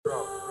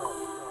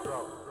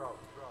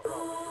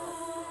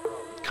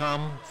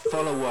Come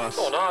follow us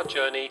on our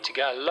journey to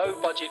get a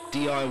low-budget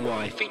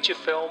DIY feature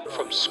film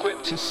from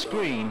script to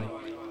screen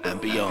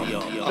and beyond.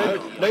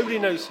 Nobody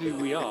knows who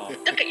we are.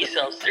 Look at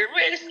yourselves,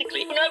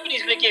 realistically,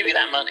 nobody's going to give you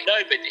that money.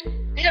 Nobody.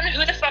 You don't know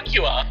who the fuck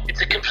you are.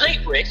 It's a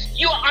complete risk.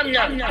 You are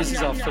unknown. This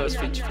is our first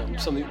feature film,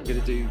 something we're going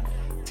to do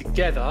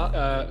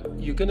together.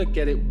 You're going to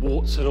get it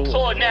warts and all.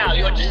 For now,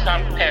 you're just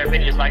some pair of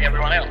idiots like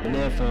everyone else.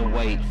 Never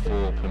wait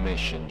for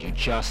permission. You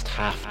just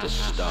have to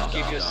start.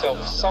 Give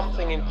yourself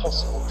something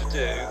impossible to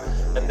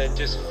do, and then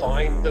just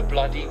find the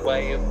bloody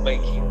way of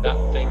making that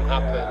thing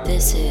happen.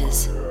 This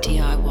is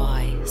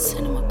DIY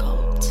Cinema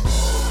Cult.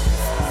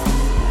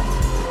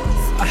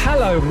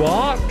 Hello,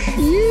 Mark.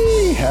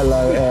 Yee!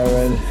 Hello,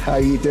 Aaron. How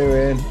you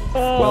doing?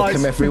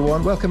 Welcome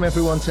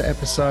everyone to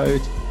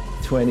episode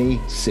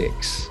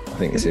 26. I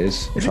think this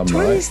is.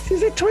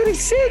 Is it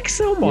 26?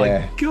 Oh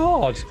my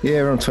God.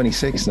 Yeah, we're on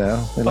 26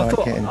 now.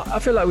 I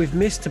feel like we've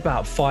missed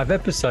about 5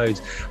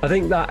 episodes. I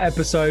think that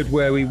episode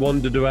where we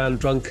wandered around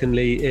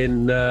drunkenly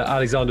in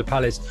Alexander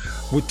Palace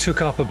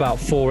took up about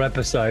 4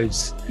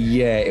 episodes.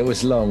 Yeah, it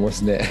was long,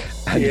 wasn't it?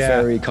 And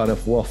very kind of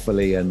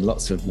waffly and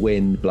lots of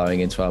wind blowing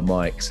into our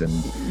mics.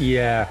 And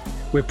yeah,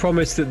 we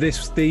promised that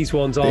these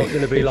ones aren't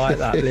going to be like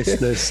that,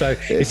 listeners. So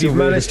if you've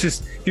managed to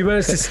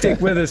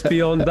stick with us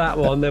beyond that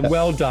one, then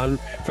well done.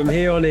 From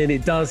here on in,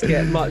 it does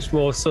get much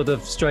more sort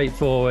of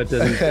straightforward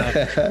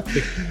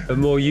and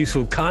more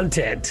useful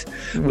content.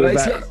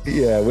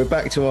 We're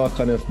back to our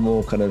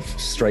more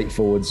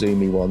straightforward,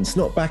 zoomy ones.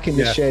 Not back in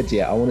the shed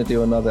yet. I want to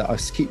do another. I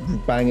keep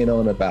banging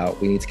on about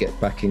we need to get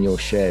back in your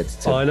shed.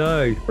 I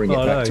know. Bring it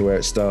back to where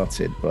it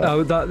started.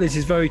 But this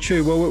is very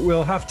true. Well,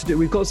 we'll have to do.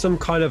 We've got some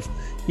kind of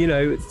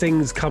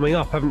things coming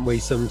up, haven't we?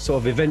 Some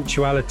sort of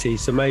eventuality.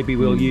 So maybe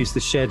we'll use the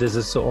shed as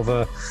a sort of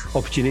a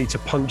opportunity to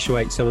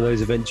punctuate some of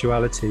those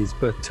eventualities.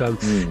 But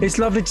it's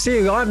lovely to see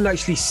you. I haven't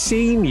actually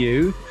seen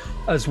you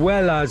as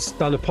well as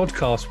done a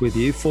podcast with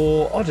you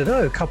for, I don't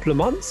know, a couple of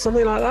months,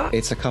 something like that.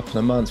 It's a couple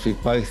of months.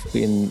 We've both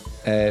been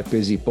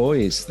busy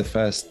boys the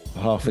first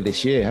half of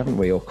this year, haven't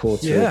we? Or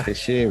quarter of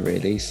this year,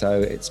 really.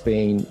 So it's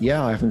been,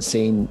 I haven't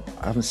seen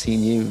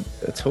you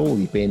at all.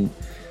 You've been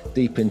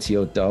deep into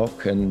your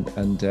doc and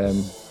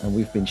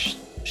we've been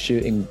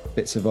shooting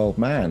bits of Old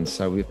Man,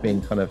 so we've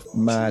been kind of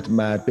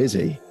mad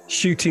busy.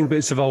 Shooting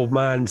bits of Old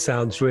Man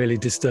sounds really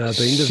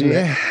disturbing, doesn't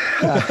it?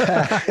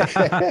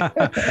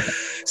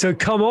 So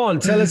come on,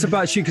 tell us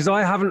about you, because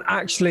I haven't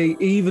actually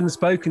even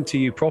spoken to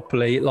you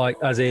properly, like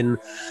as in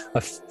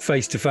a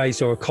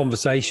face-to-face or a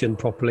conversation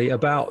properly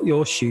about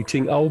your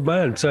shooting Old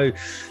Man. So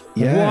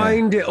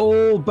wind it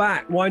all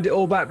back,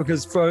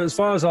 because as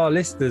far as our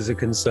listeners are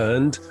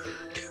concerned,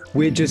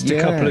 we're just a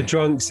couple of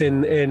drunks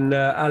in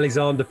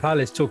Alexander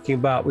Palace talking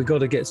about we've got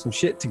to get some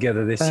shit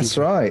together this year.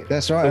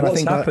 That's right. And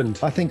what's happened?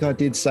 I think I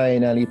did say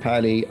in Ali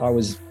Pali, I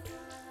was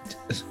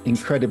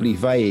incredibly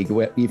vague,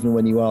 even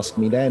when you asked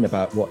me then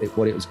about what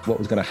was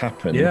going to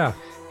happen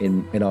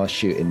in our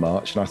shoot in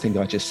March. And I think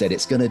I just said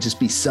it's going to just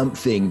be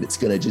something that's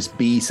going to just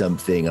be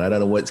something, and I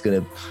don't know what it's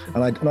going to.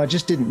 And I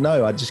just didn't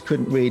know. I just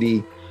couldn't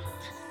really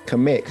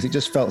commit because it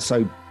just felt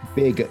so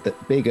big at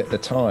the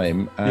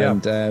time,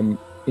 and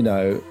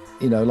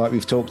like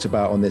we've talked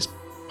about on this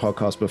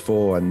podcast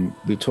before, and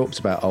we talked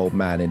about Old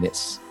Man in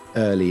its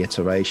early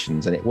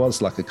iterations, and it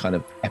was like a kind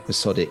of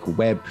episodic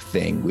web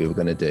thing we were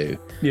going to do.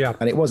 Yeah.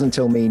 And it wasn't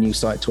until me and you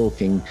started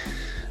talking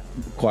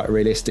quite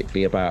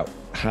realistically about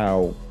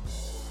how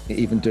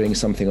even doing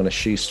something on a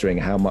shoestring,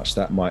 how much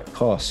that might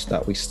cost,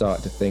 that we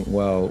started to think,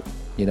 well,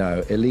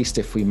 at least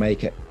if we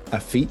make it a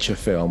feature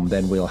film,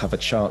 then we'll have a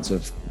chance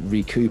of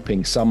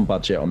recouping some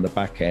budget on the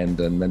back end,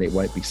 and then it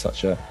won't be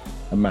such a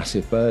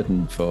massive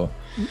burden for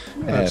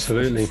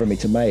me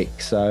to make.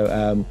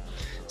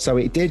 So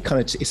it did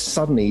kind of, it's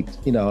suddenly,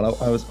 I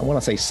want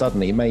to say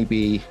suddenly,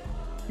 maybe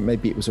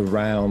it was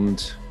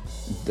around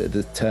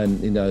the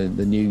turn,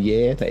 the new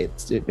year,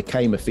 that it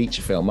became a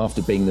feature film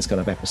after being this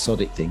kind of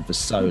episodic thing for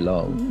so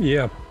long.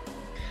 Yeah.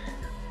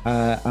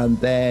 And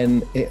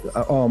then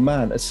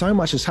so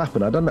much has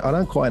happened. I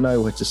don't quite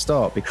know where to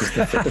start, because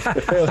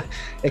the film,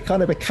 it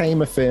kind of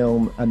became a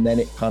film, and then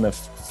it kind of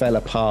fell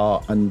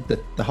apart, and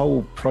the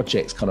whole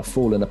project's kind of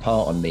fallen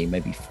apart on me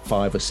maybe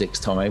 5 or 6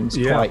 times,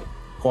 quite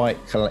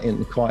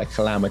in quite a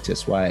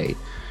calamitous way.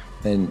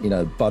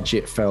 And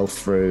budget fell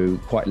through,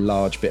 quite a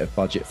large bit of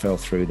budget fell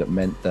through, that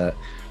meant that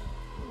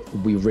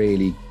we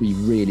really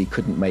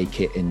couldn't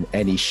make it in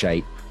any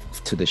shape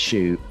to the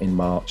shoot in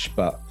March.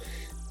 But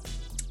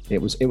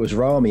it was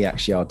Rami,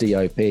 actually, our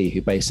DOP,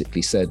 who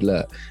basically said,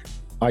 look,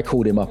 I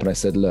called him up and I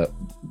said, look,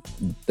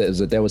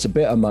 there was a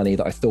bit of money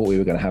that I thought we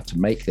were going to have to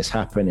make this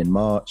happen in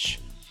March.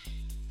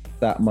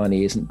 That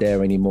money isn't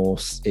there anymore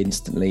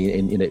instantly.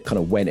 It kind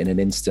of went in an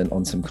instant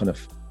on some kind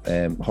of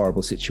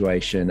horrible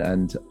situation.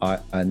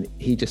 And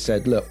he just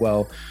said, look,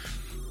 well,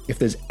 if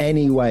there's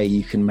any way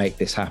you can make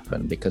this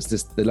happen, because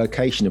the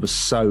location, it was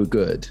so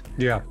good.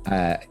 Yeah.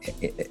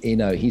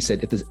 He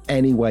said, if there's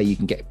any way you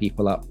can get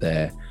people up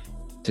there,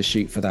 to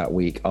shoot for that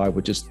week, I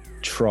would just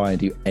try and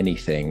do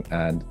anything.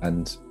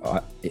 And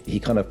he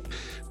kind of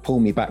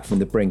pulled me back from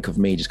the brink of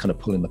me just kind of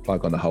pulling the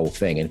plug on the whole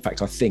thing. In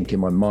fact, I think in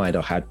my mind,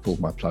 I had pulled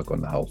my plug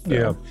on the whole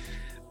film.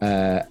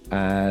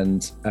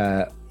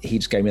 Yeah. He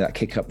just gave me that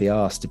kick up the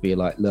arse to be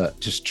like, look,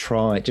 just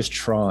try.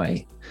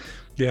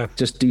 Yeah.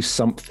 Just do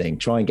something,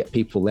 try and get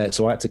people there.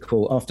 So I had to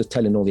call, after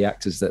telling all the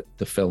actors that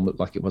the film looked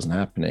like it wasn't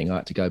happening, I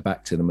had to go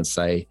back to them and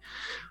say,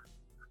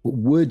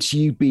 would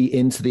you be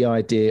into the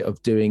idea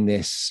of doing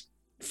this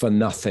for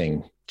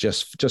nothing,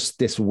 just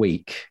this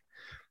week?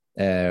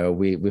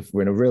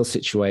 We're in a real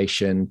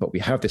situation, but we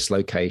have this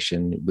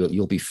location.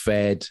 You'll be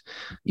fed.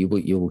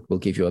 We'll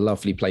give you a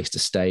lovely place to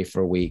stay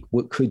for a week.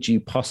 What could you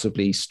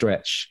possibly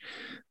stretch?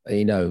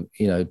 Do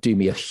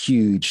me a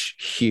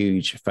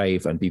huge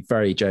favor and be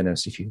very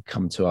generous if you could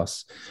come to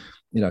us.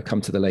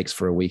 Come to the lakes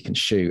for a week and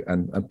shoot.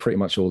 And pretty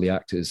much all the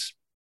actors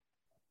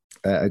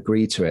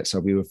agreed to it. So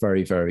we were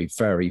very, very,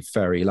 very,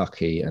 very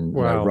lucky. And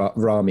wow.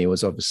 Rami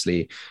was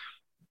obviously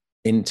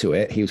into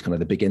it. He was kind of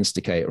the big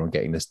instigator on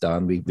getting this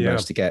done. We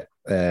managed to get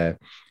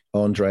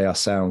Andre, our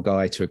sound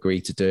guy, to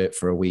agree to do it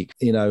for a week.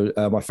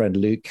 My friend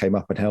Luke came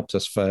up and helped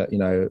us for,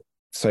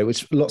 so it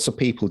was lots of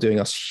people doing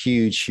us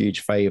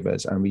huge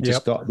favors, and we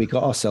just got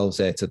ourselves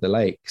there to the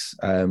lakes.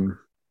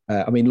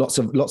 Lots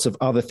of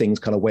other things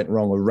kind of went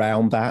wrong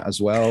around that as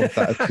well.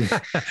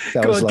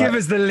 Go on, give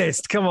us the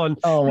list. Come on.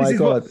 Oh my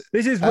God.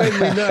 This is when we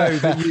know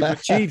that you've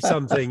achieved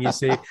something, you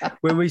see.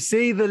 When we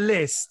see the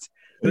list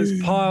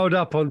that's piled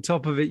up on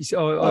top of each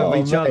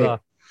other.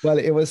 Well,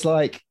 it was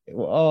like,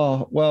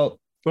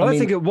 I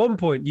think at one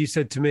point you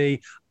said to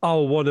me,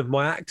 one of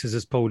my actors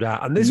has pulled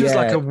out. And this was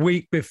like a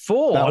week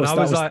before. And I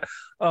was like,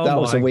 oh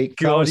my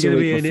God, you're going to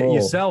be in it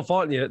yourself,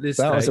 aren't you, at this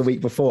stage? That was a week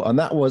before. And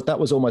that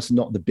was almost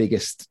not the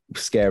biggest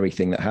scary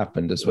thing that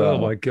happened as well. Oh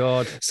my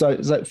God. So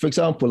for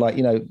example,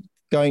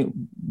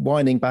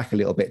 winding back a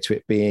little bit to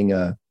it being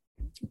a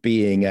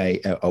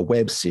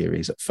web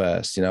series at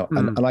first,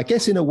 and I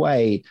guess in a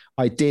way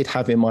I did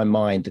have in my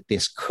mind that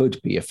this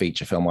could be a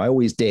feature film. I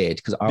always did,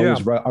 because I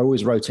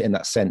always wrote it in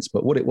that sense.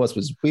 But what it was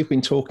we've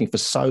been talking for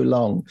so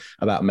long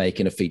about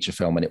making a feature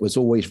film, and it was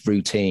always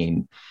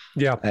routine.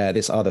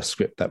 This other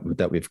script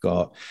that we've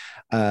got,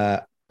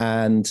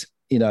 and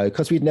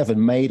because we'd never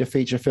made a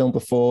feature film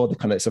before,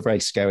 it's a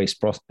very scary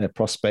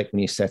prospect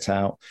when you set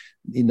out.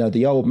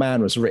 The Old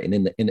Man was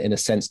written in a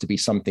sense to be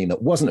something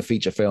that wasn't a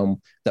feature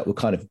film, that would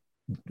kind of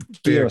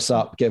gear us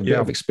up, give a bit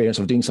of experience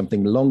of doing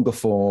something longer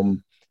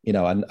form,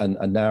 and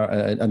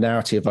a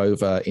narrative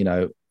over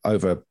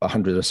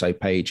 100 or so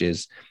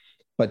pages,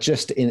 but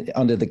just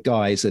under the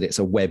guise that it's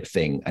a web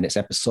thing and it's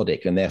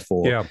episodic, and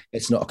therefore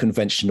it's not a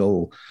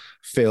conventional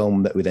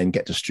film that would then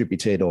get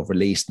distributed or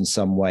released in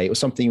some way. It was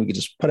something we could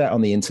just put out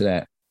on the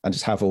internet and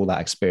just have all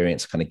that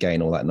experience, kind of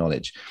gain all that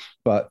knowledge.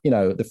 But,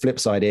 the flip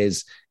side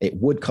is it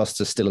would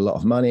cost us still a lot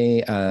of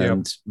money,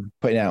 and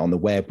putting it out on the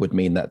web would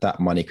mean that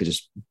money could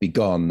just be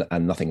gone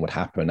and nothing would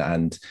happen.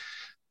 And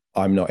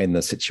I'm not in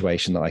the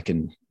situation that I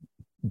can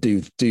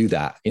do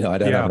that. I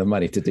don't have the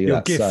money to do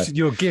that.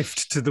 Your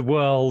gift to the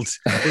world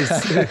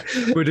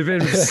would have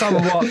been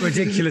somewhat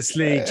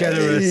ridiculously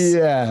generous.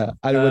 Yeah.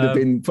 And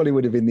it probably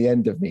would have been the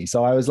end of me.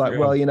 So I was like,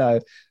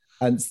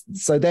 and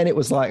so then it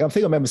was like, I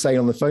think I remember saying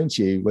on the phone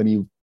to you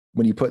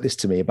when you put this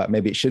to me about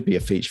maybe it should be a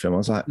feature film, I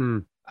was like,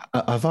 am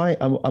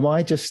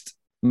I just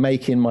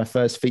making my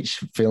first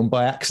feature film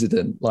by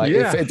accident?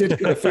 It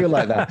did feel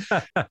like that.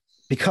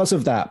 Because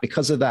of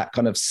that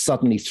kind of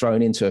suddenly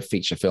thrown into a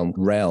feature film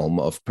realm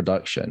of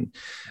production,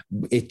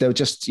 there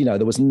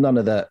was none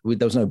of that.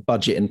 There was no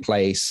budget in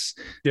place.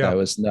 There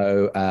was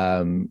no,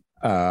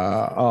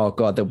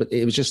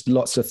 it was just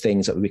lots of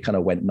things that we kind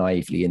of went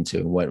naively into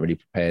and weren't really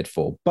prepared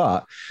for.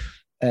 But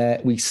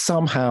we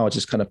somehow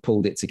just kind of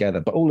pulled it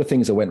together. But all the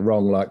things that went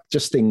wrong, like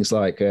just things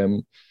like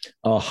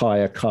our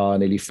hire car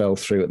nearly fell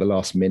through at the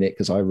last minute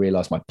because I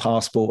realized my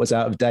passport was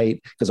out of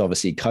date, because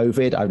obviously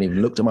COVID, I haven't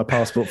even looked at my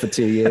passport for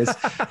 2 years.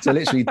 So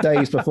literally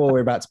days before we were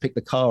about to pick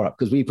the car up,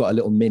 because we've got a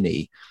little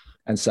Mini.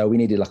 And so we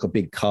needed like a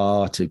big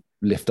car to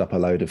lift up a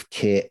load of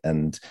kit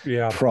and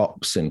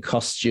props and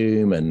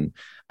costume.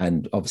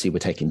 And obviously we're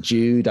taking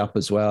Jude up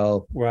as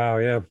well. Wow,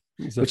 yeah.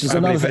 Which is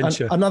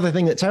another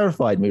thing that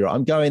terrified me. Right,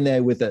 I'm going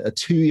there with a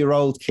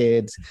 2-year-old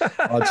kid.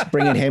 I'm just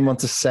bringing him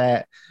onto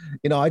set.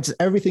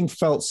 Everything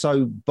felt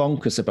so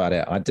bonkers about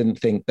it. I didn't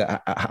think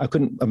that I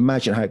couldn't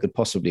imagine how it could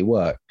possibly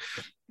work.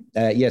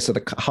 So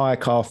the hire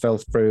car fell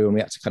through, and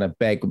we had to kind of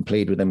beg and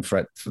plead with them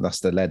for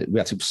us to let it. We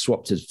had to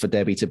swap for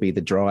Debbie to be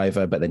the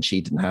driver, but then she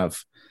didn't have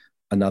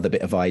another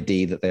bit of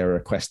ID that they were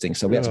requesting,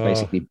 so we had to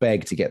basically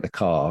beg to get the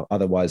car.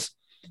 Otherwise,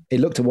 it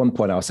looked at one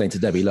point, I was saying to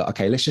Debbie, look,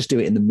 okay, let's just do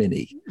it in the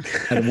Mini.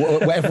 And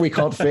whatever we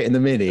can't fit in the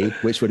Mini,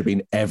 which would have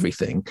been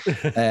everything,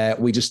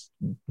 we just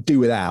do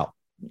without.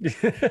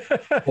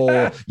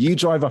 Or you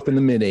drive up in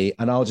the Mini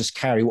and I'll just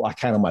carry what I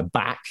can on my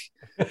back,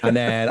 and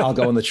then I'll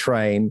go on the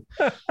train.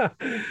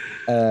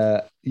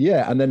 And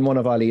then one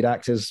of our lead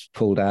actors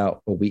pulled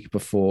out a week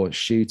before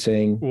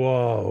shooting.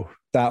 Whoa.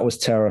 That was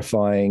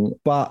terrifying,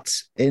 but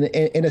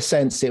in a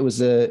sense, it was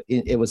a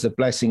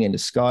blessing in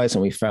disguise.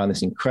 And we found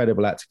this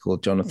incredible actor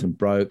called Jonathan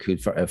Broke,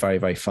 who's a very,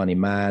 very funny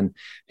man,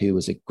 who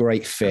was a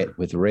great fit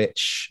with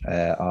Rich,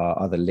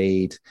 our other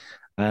lead,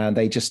 and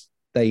they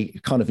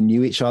kind of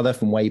knew each other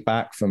from way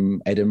back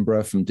from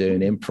Edinburgh, from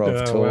doing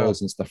improv tours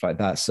and stuff like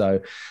that.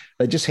 So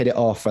they just hit it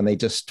off, and they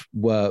just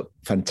were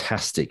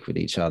fantastic with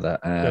each other.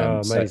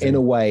 And so in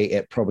a way,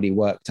 it probably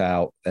worked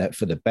out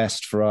for the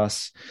best for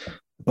us.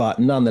 But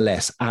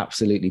nonetheless,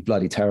 absolutely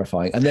bloody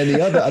terrifying. And then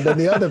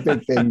the other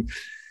big thing,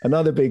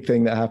 another big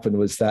thing that happened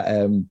was that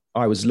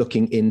I was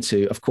looking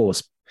into, of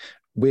course,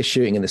 we're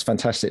shooting in this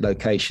fantastic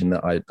location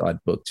that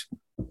I'd booked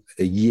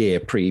a year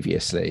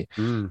previously.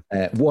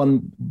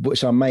 One,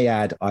 which I may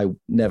add, I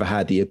never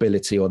had the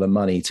ability or the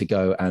money to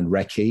go and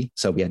recce.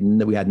 So we had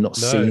not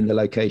seen the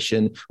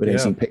location. We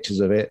hadn't seen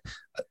pictures of it.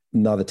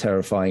 Another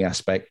terrifying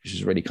aspect, which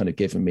has really kind of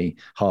given me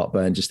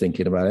heartburn just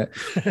thinking about it.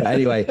 But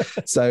anyway,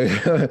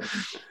 so...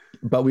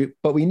 But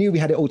we knew we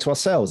had it all to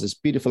ourselves. This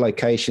beautiful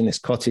location, this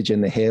cottage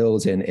in the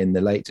hills in the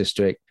Lake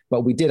District.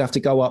 But we did have to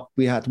go up.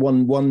 We had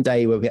one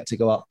day where we had to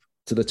go up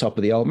to the top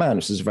of the Old Man,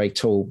 which is very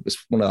tall.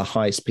 It's one of the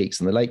highest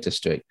peaks in the Lake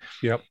District.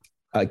 Yep.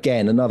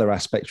 Again, another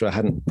aspect where I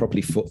hadn't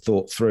properly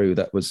thought through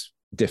that was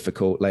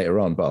difficult later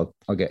on, but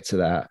I'll get to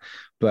that.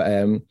 But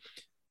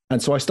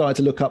and so I started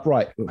to look up,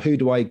 right, who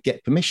do I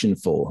get permission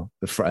from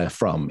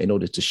in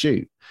order to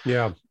shoot?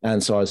 Yeah.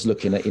 And so I was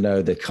looking at,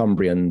 the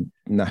Cumbrian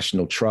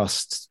National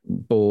Trust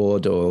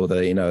Board, or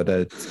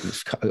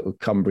the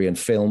Cumbrian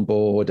Film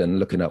Board, and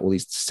looking at all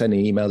these,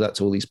 sending emails out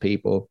to all these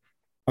people.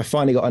 I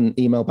finally got an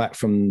email back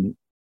from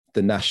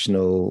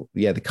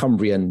the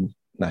Cumbrian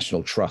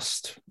National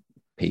Trust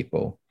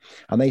people.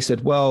 And they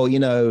said, well, we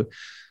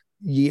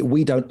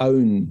don't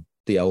own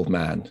the Old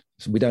Man.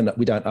 So we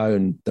don't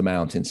own the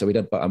mountain, so we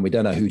don't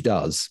know who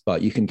does.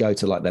 But you can go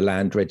to like the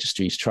Land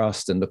Registries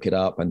Trust and look it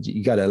up, and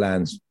you go to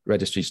Land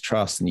Registries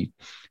Trust and you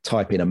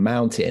type in a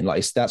mountain.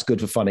 Like that's good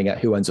for finding out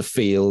who owns a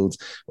field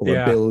or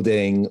a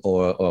building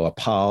or a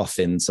path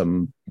in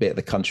some bit of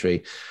the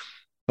country.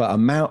 But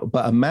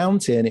a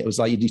mountain, it was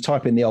like you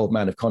type in the Old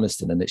Man of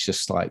Coniston, and it's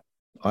just like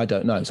I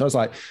don't know. So I was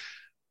like,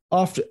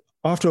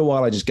 after a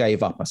while, I just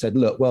gave up. I said,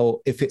 look,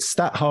 well, if it's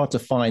that hard to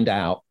find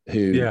out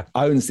who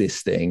owns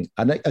this thing,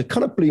 and it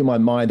kind of blew my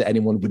mind that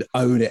anyone would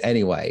own it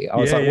anyway. I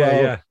was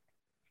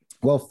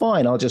well,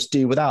 fine. I'll just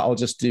do without. I'll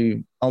just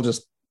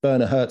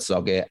Werner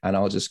Herzog it, and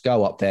I'll just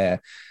go up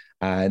there.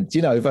 And,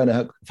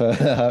 Werner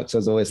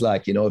Herzog's always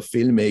like,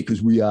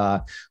 filmmakers, we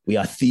are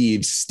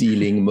thieves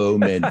stealing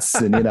moments.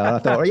 And, I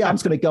thought, I'm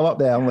just going to go up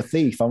there. I'm a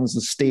thief. I'm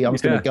just going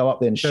to go up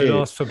there and shoot.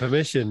 Don't ask for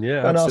permission.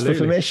 Yeah, Don't ask for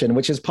permission,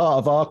 which is part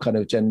of our kind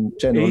of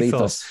general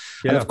ethos.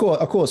 Yeah. And of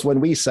course, when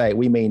we say it,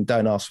 we mean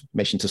don't ask for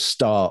permission to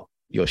start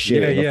your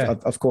shooting.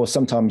 Of course,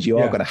 sometimes you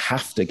are going to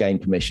have to gain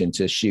permission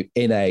to shoot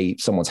in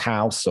someone's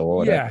house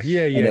or in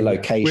a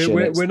location.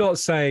 We're not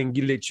saying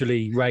you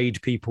literally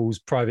raid people's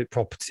private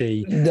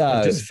property and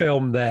just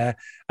film there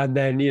and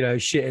then,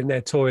 shit in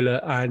their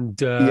toilet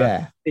and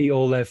eat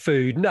all their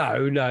food.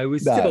 No,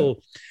 it's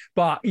still...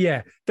 But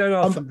don't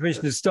ask for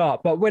permission to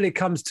start. But when it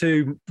comes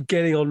to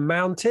getting on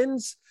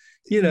mountains,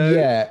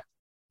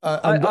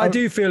 I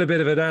do feel a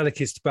bit of an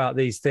anarchist about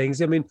these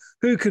things. I mean,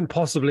 who can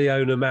possibly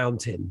own a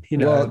mountain?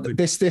 Well,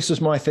 this was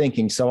my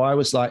thinking. So I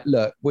was like,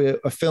 look, we're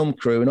a film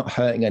crew. We're not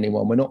hurting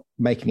anyone. We're not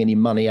making any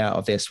money out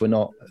of this. We're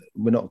not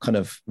kind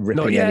of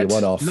ripping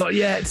anyone off. Not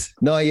yet.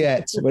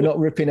 We're not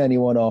ripping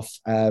anyone off.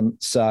 And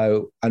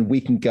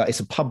we can go.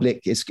 It's a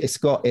public. It's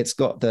got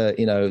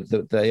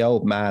the the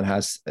Old Man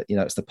has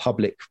it's the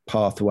public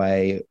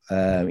pathway.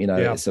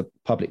 It's a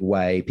public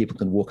way. People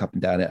can walk up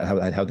and down it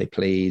how they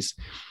please.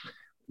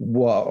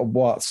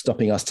 What's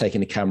stopping us taking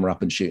the camera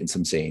up and shooting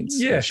some scenes?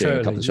 Shooting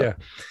a couple of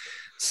shots.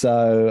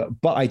 So,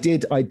 but I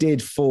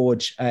did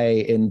forge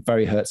in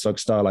very Herzog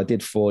style. I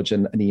did forge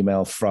an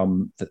email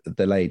from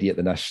the lady at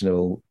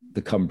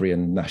the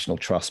Cumbrian National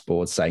Trust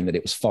Board saying that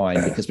it was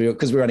fine because we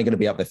were only going to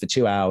be up there for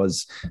 2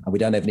 hours and we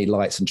don't have any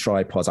lights and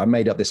tripods. I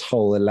made up this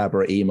whole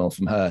elaborate email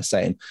from her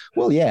saying,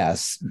 well,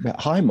 yes,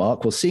 hi,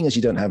 Mark. Well, seeing as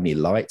you don't have any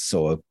lights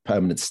or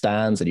permanent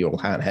stands and you're all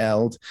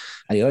handheld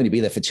and you'll only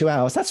be there for 2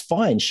 hours, that's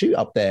fine. Shoot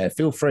up there.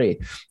 Feel free.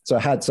 So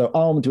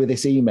armed with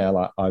this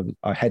email,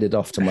 I headed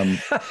off to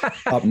my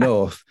up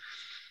north.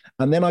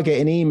 And then I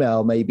get an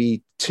email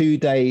maybe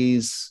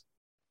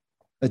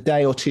a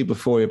day or two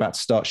before we're about to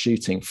start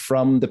shooting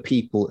from the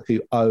people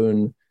who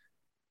own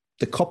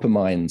the copper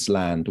mines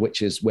land,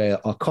 which is where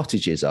our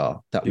cottages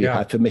are that we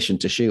had permission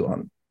to shoot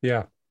on.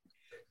 Yeah.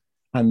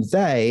 And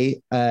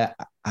they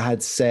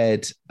had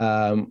said,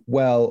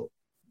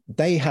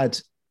 they had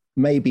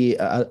maybe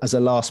as a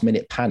last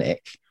minute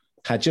panic,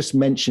 had just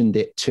mentioned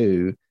it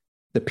to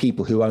the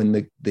people who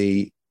own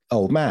the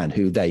Old Man,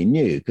 who they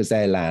knew because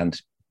their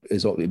land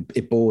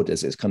it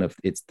borders.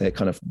 They're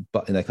kind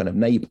of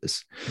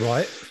neighbors.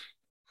 Right.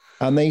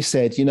 And they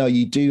said,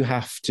 you do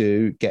have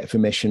to get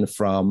permission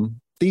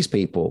from these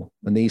people,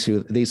 and these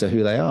are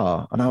who they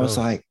are. And I was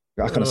like,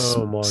 I kind of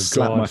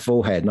slapped my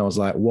forehead, and I was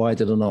like, why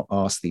did I not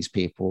ask these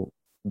people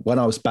when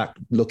I was back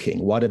looking,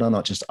 why did I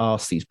not just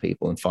ask these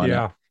people and find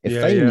out if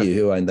they knew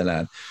who owned the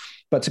land?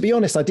 But to be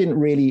honest, I didn't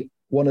really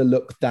want to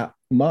look that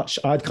much.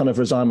 I'd kind of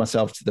resigned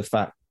myself to the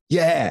fact,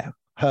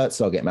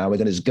 Herzog it, man. We're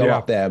going to just go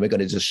up there and we're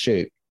going to just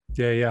shoot.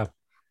 Yeah.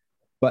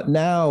 But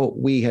now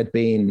we had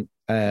been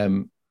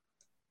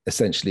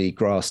essentially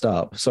grassed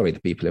up. Sorry, the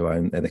people who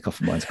own the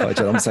Coffin Mines Cottage.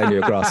 I'm saying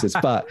you're grasses,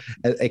 but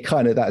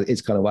that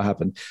is kind of what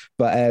happened.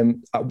 But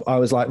I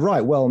was like,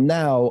 right, well,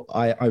 now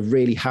I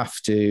really have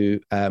to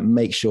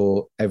make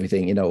sure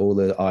everything, all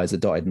the I's are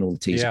dotted and all the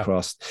T's are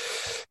crossed,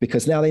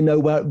 because now they know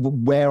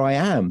where I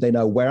am. They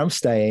know where I'm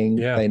staying.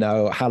 Yeah. They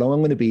know how long I'm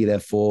going to be there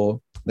for.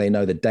 They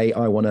know the date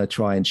I want to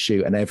try and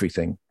shoot and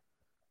everything.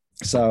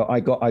 So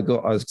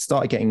I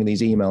started getting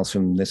these emails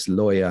from this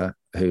lawyer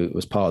who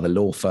was part of the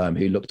law firm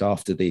who looked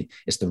after the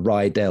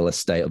Rydell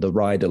estate, or the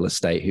Rydell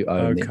estate, who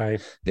owned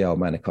the Old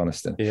Man of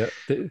Coniston. Yeah.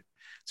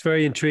 It's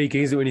very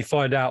intriguing, isn't it, when you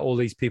find out all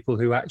these people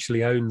who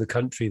actually own the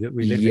country that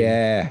we live in?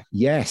 Yeah,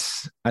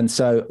 yes. And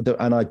so,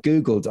 and I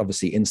Googled,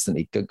 obviously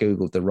instantly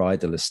Googled the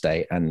Rydell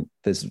estate, and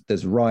there's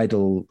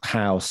Rydell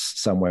House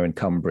somewhere in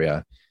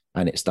Cumbria,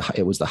 and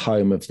it was the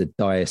home of the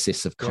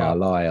Diocese of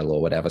Carlisle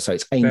or whatever. So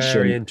it's ancient.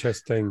 Very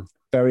interesting.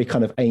 Very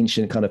kind of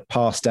ancient, kind of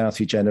passed down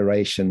through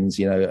generations,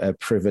 a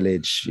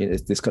privilege,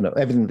 this kind of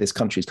everything this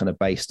country is kind of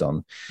based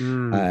on.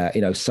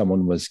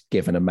 Someone was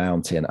given a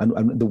mountain.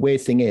 And the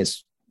weird thing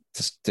is,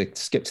 to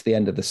skip to the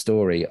end of the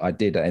story, I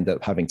did end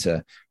up having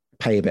to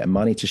pay a bit of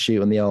money to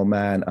shoot on the Old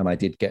Man. And I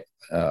did get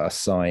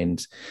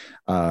assigned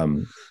a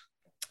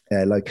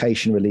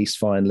location release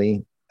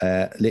finally.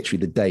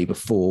 Literally the day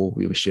before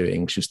we were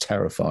shooting, which was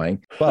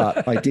terrifying.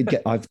 But I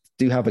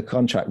do have a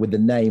contract with the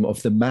name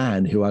of the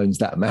man who owns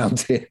that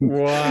mountain.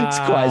 Wow. It's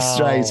quite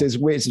strange. It's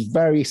weird. It's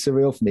very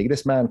surreal for me.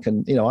 This man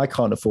can, I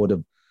can't afford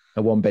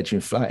a one-bedroom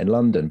flat in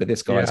London, but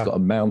this guy's got a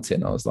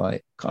mountain. I was like,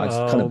 it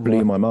kind of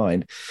blew my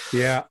mind.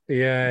 Yeah.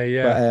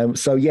 But,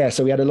 so we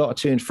had a lot of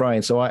to and fro.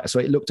 And so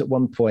it looked at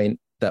one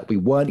point that we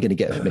weren't going to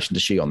get permission to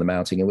shoot on the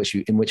mountain,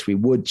 in which we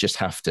would just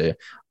have to.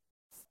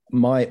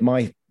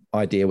 My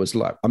idea was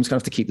like, I'm just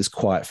going to have to keep this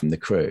quiet from the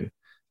crew,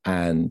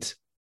 and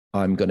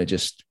I'm going to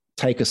just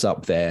take us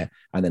up there,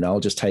 and then I'll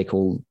just take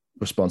all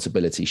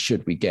responsibility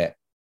should we get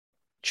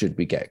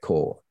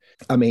caught.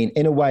 I mean,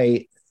 in a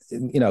way,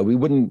 we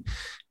wouldn't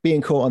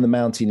being caught on the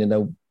mountain.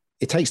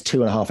 It takes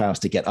 2.5 hours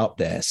to get up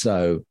there,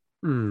 so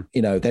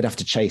they'd have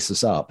to chase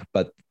us up.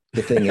 But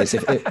the thing is,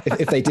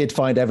 if they did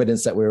find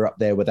evidence that we were up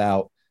there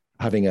without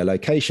having a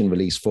location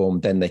release form,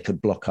 then they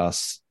could block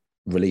us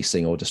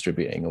releasing or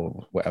distributing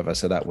or whatever.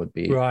 So that would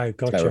be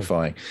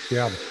terrifying.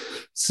 Yeah.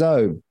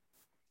 So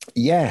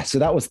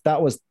that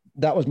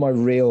was my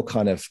real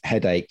kind of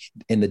headache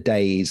in the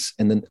days,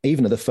 and then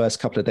even the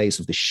first couple of days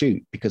of the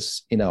shoot,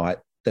 because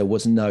there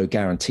was no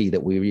guarantee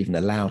that we were even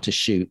allowed to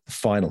shoot the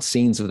final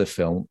scenes of the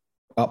film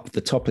up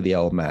the top of the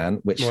Old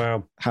Man, which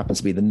happens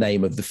to be the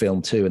name of the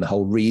film too, and the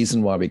whole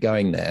reason why we're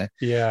going there.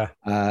 Yeah.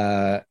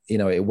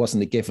 It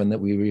wasn't a given that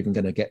we were even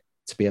going to get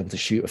to be able to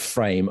shoot a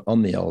frame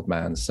on the Old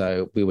Man.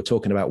 So we were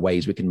talking about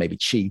ways we can maybe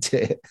cheat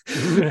it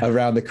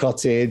around the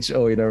cottage,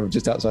 or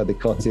just outside the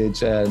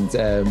cottage, and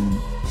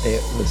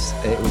it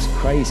was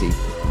crazy.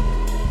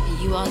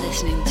 You are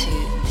listening to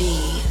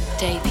the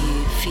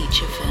debut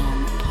feature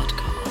film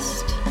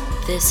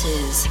podcast. This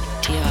is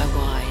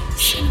DIY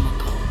Cinema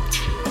Cult.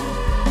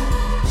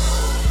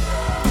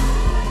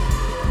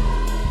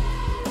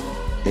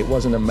 It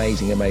was an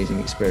amazing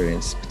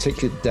experience,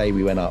 particularly the day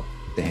we went up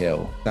the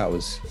hill. That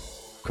was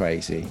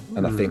crazy.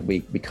 And I think we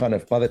kind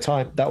of, by the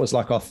time, that was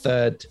like our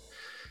third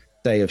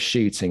day of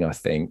shooting, I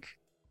think.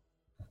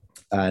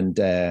 And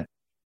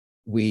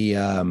we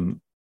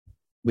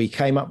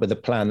came up with a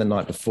plan the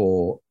night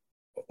before,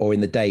 or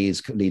in the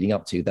days leading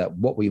up to that,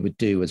 what we would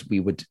do is we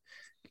would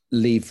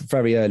leave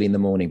very early in the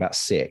morning, about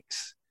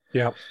 6.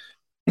 Yeah.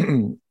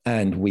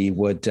 And we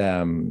would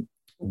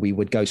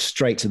go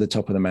straight to the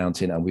top of the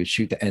mountain, and we would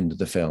shoot the end of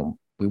the film.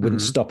 We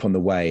wouldn't stop on the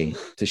way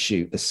to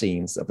shoot the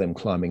scenes of them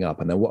climbing up.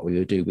 And then what we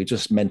would do, we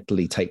just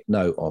mentally take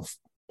note of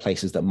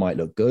places that might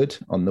look good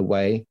on the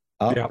way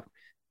up. Yeah.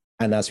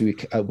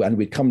 And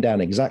we'd come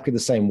down exactly the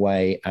same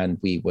way, and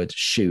we would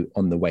shoot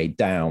on the way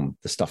down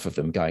the stuff of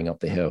them going up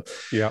the hill.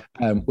 Yeah.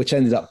 Which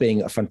ended up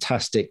being a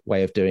fantastic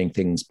way of doing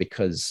things,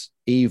 because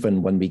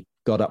even when we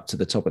got up to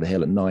the top of the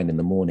hill at 9 in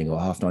the morning or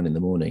 9:30 in the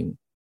morning,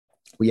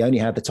 we only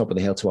had the top of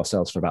the hill to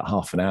ourselves for about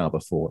half an hour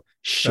before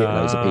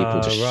shitloads of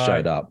people just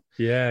showed up.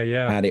 Yeah.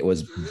 And it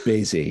was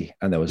busy,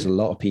 and there was a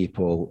lot of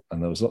people,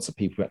 and there was lots of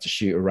people who had to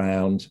shoot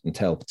around and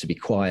tell to be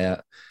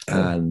quiet.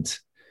 And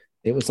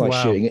it was like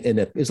shooting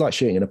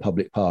in a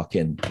public park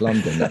in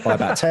London. By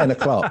about 10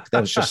 o'clock, there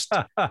was just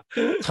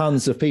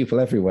tons of people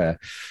everywhere.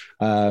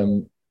 But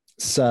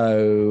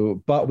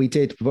we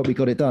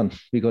got it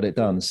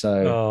done.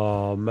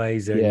 So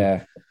amazing.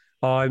 Yeah.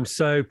 I'm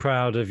so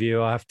proud of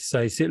you, I have to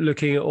say.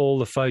 Looking at all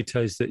the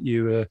photos that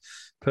you were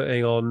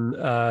putting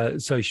on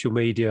social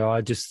media,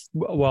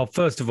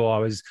 first of all, I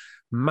was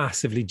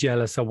massively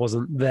jealous I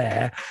wasn't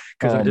there,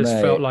 because I just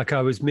felt like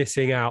I was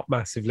missing out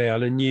massively.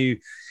 And I knew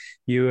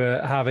you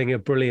were having a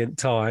brilliant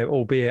time,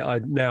 albeit I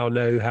now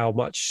know how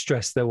much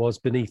stress there was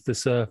beneath the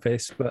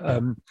surface. But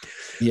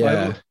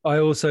I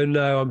also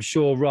know, I'm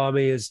sure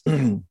Rami has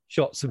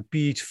shot some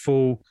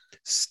beautiful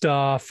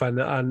stuff,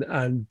 and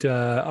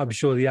I'm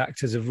sure the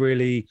actors have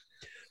really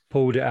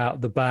pulled it out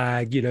of the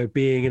bag. You know,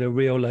 being in a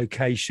real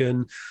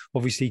location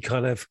obviously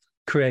kind of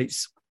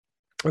creates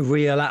a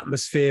real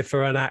atmosphere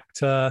for an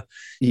actor.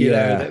 You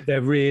know,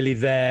 they're really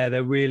there,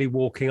 they're really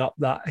walking up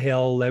that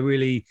hill, they're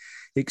really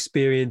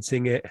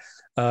experiencing it.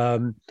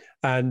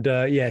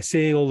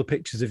 Seeing all the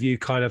pictures of you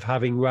kind of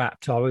having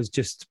wrapped, I was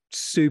just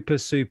super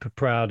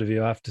proud of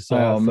you, I have to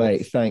say.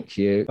 Mate, thank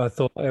you. I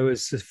thought it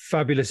was a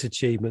fabulous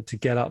achievement to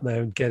get up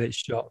there and get it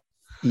shot.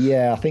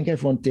 Yeah, I think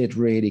everyone did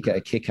really get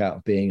a kick out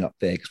of being up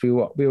there, because we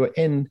were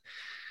in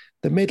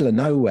the middle of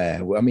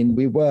nowhere. I mean,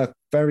 we were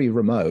very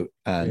remote,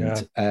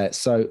 and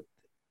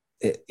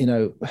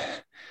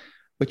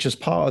which was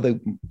part of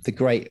the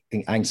great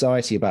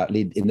anxiety about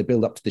in the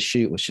build up to the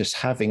shoot, was just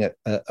having a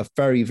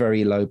very,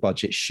 very low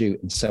budget shoot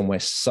in somewhere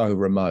so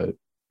remote.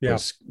 Yeah.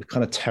 It's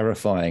kind of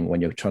terrifying when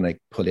you're trying to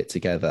pull it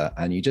together,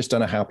 and you just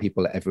don't know how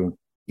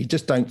you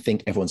just don't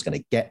think everyone's going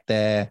to get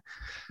there.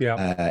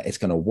 Yeah. It's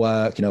going to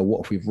work. You know,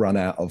 what if we've run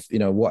out of, you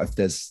know, what if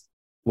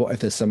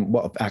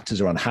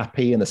actors are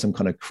unhappy and there's some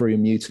kind of crew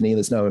mutiny,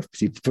 there's nowhere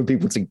for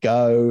people to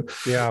go.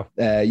 Yeah.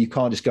 You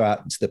can't just go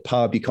out to the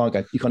pub. You can't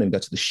even go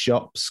to the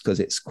shops, because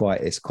it's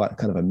quite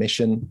kind of a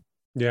mission.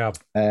 Yeah.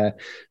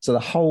 So the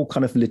whole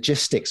kind of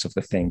logistics of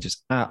the thing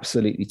just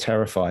absolutely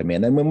terrified me.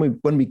 And then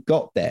when we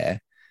got there,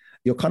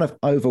 you're kind of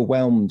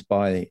overwhelmed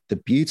by the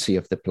beauty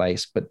of the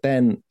place. But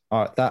then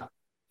that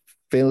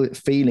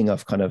feeling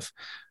of kind of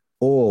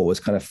awe was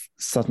kind of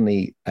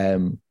suddenly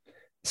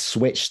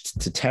switched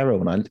to terror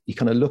when you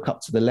kind of look up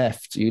to the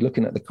left. You're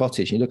looking at the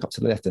cottage, and you look up to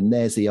the left, and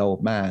there's the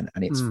old man,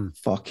 and it's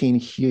fucking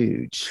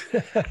huge.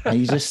 And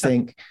you just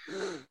think,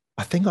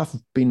 I think I've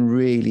been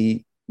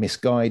really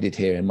misguided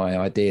here in my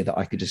idea that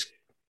I could just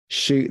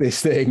shoot this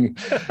thing.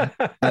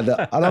 and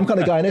I'm kind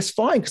of going, it's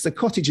fine, because the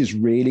cottage is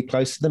really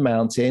close to the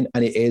mountain,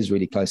 and it is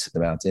really close to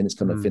the mountain. It's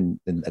kind of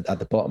at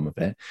the bottom of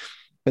it.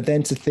 But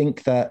then to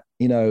think that,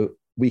 you know,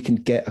 we can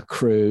get a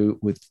crew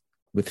with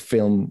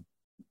film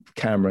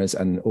cameras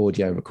and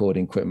audio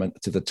recording equipment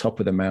to the top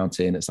of the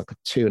mountain. It's like a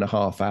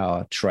 2.5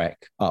 hour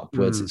trek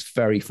upwards. It's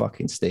very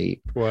fucking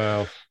steep.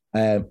 Wow.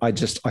 I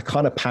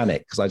kind of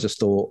panicked, because I just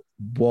thought,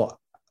 what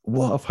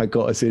have I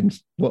got us in?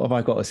 What have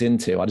I got us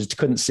into? I just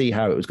couldn't see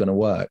how it was going to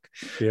work.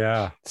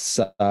 Yeah.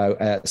 So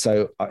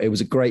it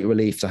was a great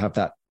relief to have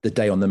the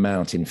day on the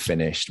mountain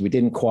finished. We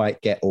didn't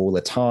quite get all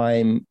the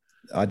time.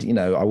 I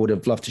would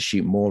have loved to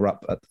shoot more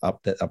up at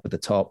the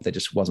top. There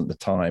just wasn't the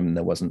time, and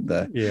there wasn't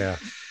the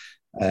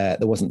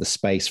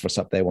space for us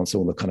up there once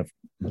all the kind of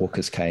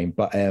walkers came.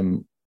 But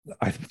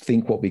I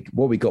think what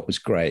we got was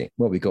great.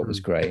 Was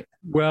great.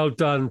 Well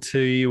done to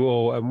you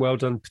all, and well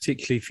done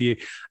particularly for you.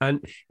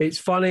 And it's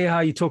funny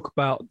how you talk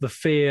about the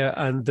fear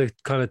and the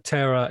kind of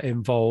terror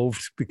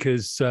involved,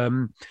 because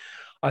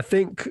I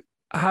think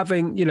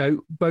having, you know,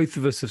 both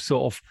of us have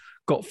sort of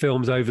got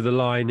films over the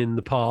line in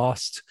the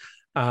past.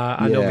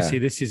 And obviously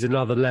this is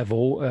another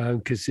level,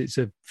 because it's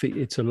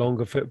a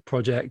longer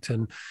project,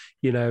 and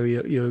you know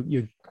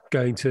you're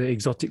going to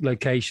exotic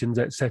locations,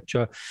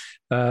 etc.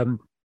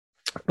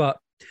 But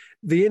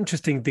the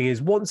interesting thing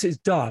is, once it's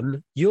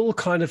done, you'll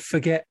kind of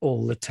forget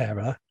all the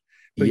terror,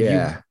 but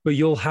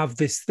you'll have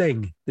this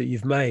thing that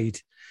you've made.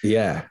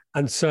 Yeah,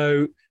 and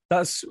so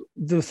that's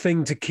the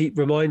thing to keep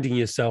reminding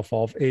yourself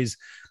of, is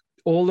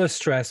all the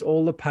stress,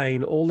 all the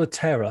pain, all the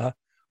terror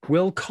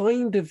will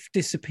kind of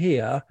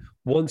disappear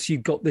once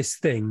you've got this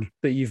thing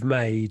that you've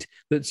made,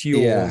 that's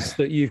yours,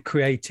 that you've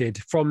created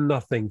from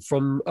nothing,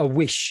 from a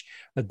wish,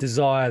 a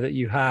desire that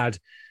you had,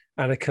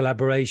 and a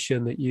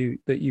collaboration that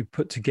you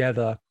put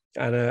together,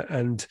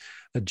 and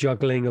a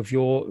juggling of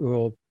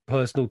your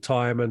personal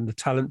time and the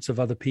talents of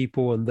other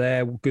people and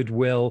their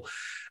goodwill,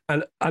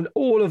 and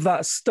all of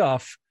that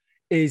stuff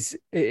is,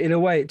 in a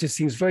way, it just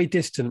seems very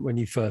distant when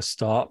you first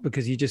start,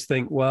 because you just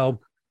think,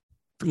 well,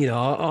 you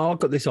know, I've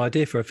got this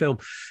idea for a film,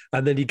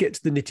 and then you get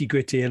to the nitty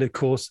gritty, and of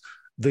course,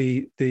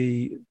 you're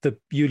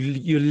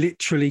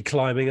literally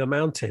climbing a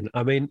mountain.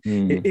 I mean,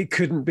 it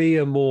couldn't be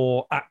a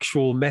more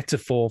actual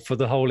metaphor for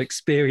the whole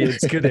experience,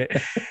 could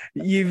it?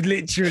 You've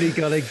literally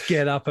got to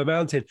get up a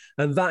mountain,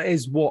 and that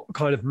is what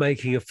kind of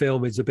making a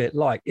film is a bit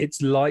like.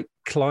 It's like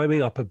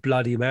climbing up a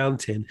bloody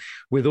mountain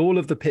with all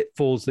of the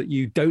pitfalls that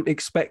you don't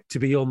expect to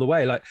be on the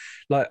way. Like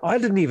I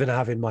didn't even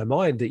have in my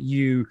mind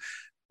that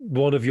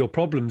one of your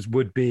problems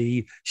would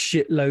be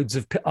shitloads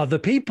of other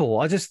people.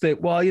 I just think,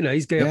 well, you know,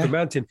 he's going up a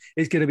mountain.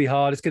 It's going to be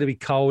hard. It's going to be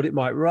cold. It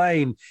might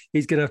rain.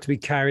 He's going to have to be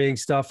carrying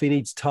stuff. He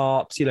needs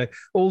tarps, you know,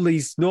 all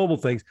these normal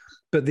things.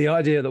 But the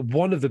idea that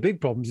one of the big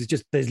problems is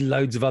just there's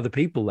loads of other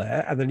people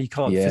there, and then you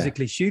can't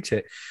physically shoot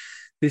it.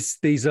 It's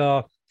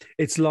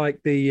like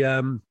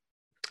the,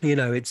 you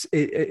know, it's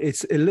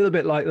a little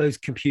bit like those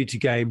computer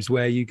games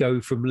where you go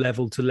from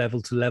level to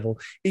level to level.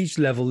 Each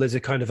level, there's a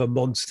kind of a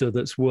monster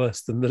that's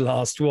worse than the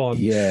last one.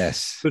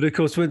 Yes. But of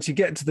course, once you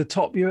get to the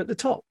top, you're at the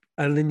top.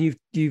 and then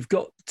you've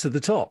got to the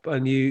top,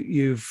 and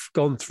you've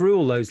gone through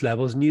all those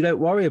levels, and you don't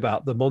worry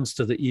about the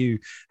monster that you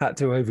had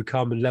to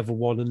overcome in level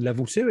 1 and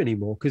level 2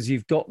 anymore, because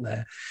you've got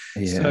there.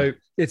 So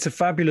it's a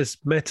fabulous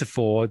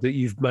metaphor that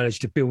you've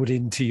managed to build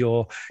into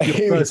your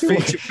first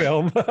feature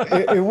film.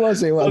 It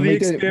was or the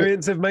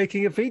experience of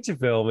making a feature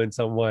film in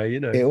some way,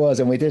 It was,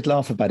 and we did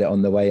laugh about it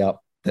on the way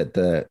up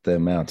the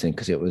mountain,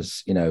 because it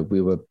was,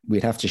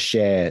 we'd have to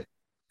share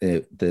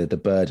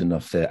the burden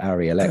of the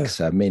Arri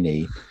Alexa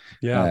Mini,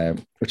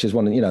 which is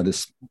one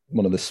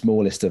of the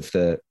smallest of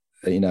the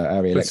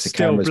Arri Alexa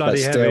cameras, but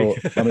still,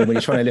 I mean, when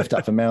you're trying to lift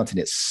up a mountain,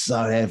 it's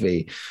so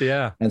heavy.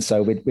 Yeah. And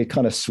so we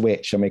kind of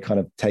switch, and we kind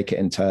of take it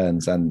in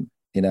turns, and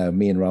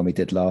me and Rami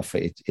did laugh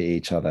at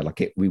each other.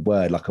 Like we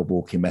were like a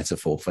walking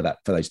metaphor for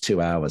those 2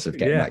 hours of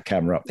getting that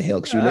camera up the hill,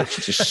 because you're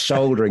literally just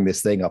shouldering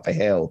this thing up a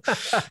hill,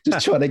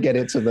 just trying to get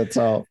it to the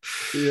top.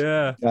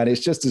 Yeah. And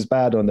it's just as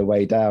bad on the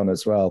way down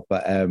as well.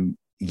 But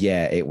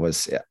it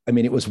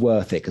was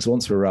worth it, because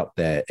once we were up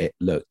there, it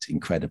looked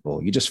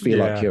incredible. You just feel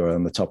like you're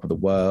on the top of the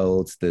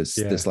world.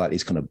 There's like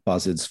these kind of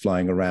buzzards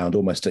flying around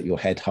almost at your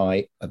head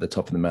height at the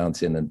top of the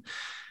mountain. And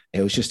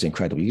it was just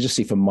incredible. You just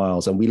see for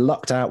miles. And we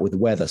lucked out with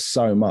weather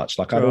so much.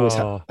 Like I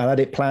had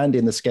it planned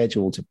in the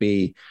schedule to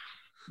be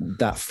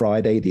that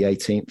Friday, the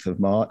 18th of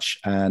March.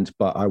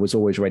 But I was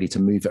always ready to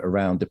move it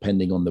around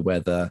depending on the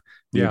weather.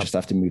 We just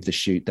have to move the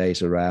shoot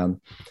days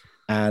around.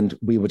 And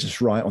we were just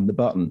right on the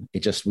button.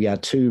 We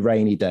had 2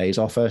 rainy days.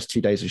 Our first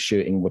 2 days of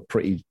shooting were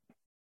pretty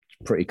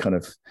kind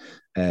of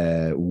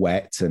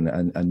wet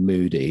and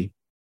moody.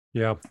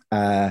 Yeah.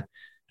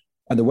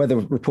 And the weather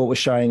report was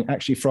showing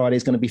actually Friday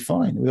is going to be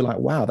fine. We were like,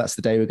 wow, that's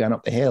the day we're going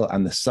up the hill.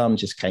 And the sun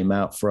just came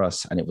out for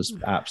us, and it was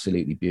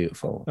absolutely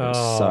beautiful. It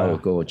was so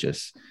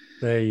gorgeous.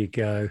 There you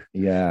go.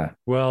 Yeah.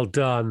 Well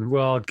done.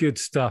 Well, good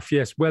stuff.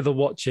 Yes, weather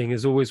watching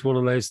is always one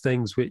of those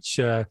things which...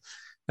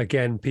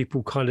 again,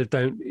 people kind of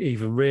don't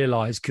even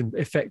realize can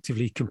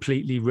effectively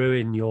completely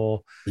ruin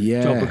your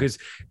job, because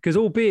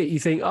albeit you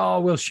think,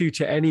 we'll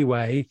shoot it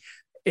anyway,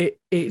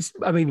 it's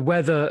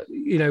weather,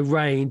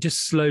 rain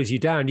just slows you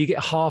down. You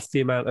get half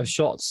the amount of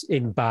shots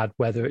in bad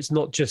weather. It's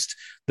not just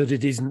that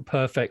it isn't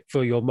perfect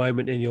for your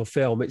moment in your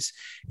film. It's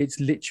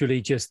literally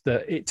just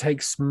that it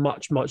takes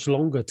much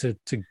longer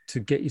to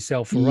get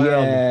yourself around.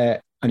 Yeah.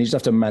 And you just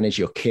have to manage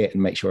your kit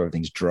and make sure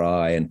everything's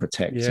dry and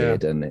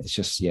protected. And it's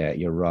just,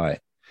 you're right.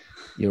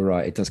 You're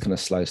right. It does kind of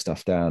slow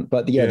stuff down.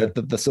 But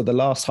the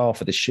last half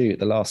of the shoot,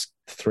 the last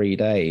 3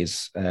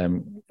 days,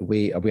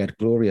 we had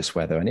glorious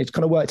weather, and it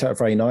kind of worked out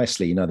very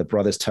nicely. The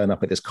brothers turn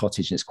up at this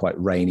cottage, and it's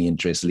quite rainy and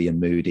drizzly and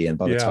moody. And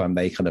by the time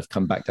they kind of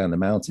come back down the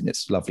mountain,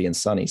 it's lovely and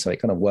sunny. So it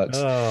kind of works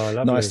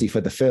nicely for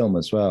the film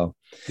as well.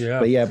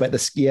 Yeah. But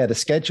the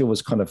schedule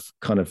was kind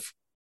of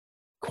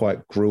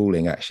quite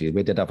grueling, actually.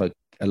 We did have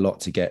a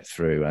lot to get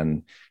through,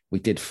 and we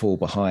did fall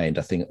behind.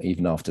 I think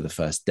even after the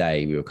first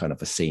day, we were kind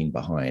of a scene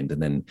behind.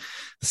 And then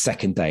the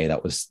second day,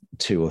 that was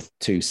two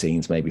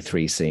scenes, maybe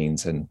 3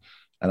 scenes. And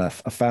I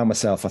found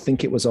myself, I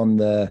think it was on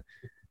the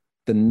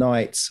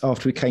night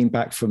after we came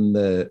back from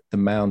the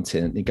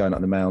mountain, going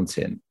up the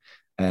mountain.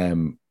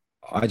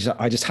 I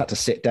just had to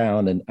sit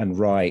down and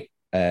write,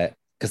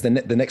 because the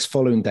next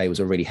following day was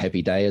a really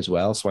heavy day as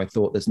well. So I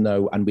thought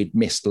and we'd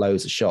missed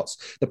loads of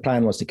shots. The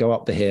plan was to go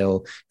up the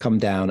hill, come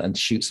down and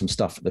shoot some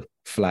stuff at the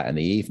flat in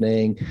the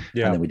evening.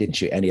 Yeah. And then we didn't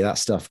shoot any of that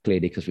stuff,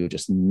 clearly, because we were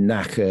just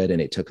knackered,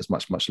 and it took us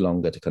much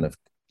longer to kind of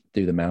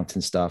do the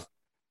mountain stuff.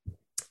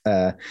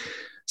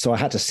 So I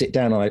had to sit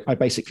down, and I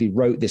basically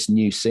wrote this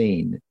new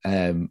scene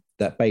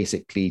that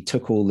basically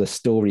took all the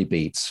story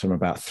beats from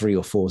about 3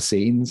 or 4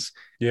 scenes,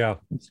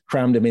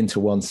 crammed them into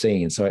one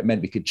scene. So it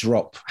meant we could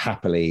drop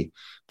happily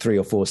 3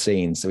 or 4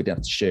 scenes, so we didn't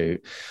have to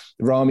shoot.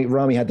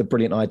 Rami had the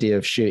brilliant idea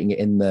of shooting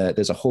it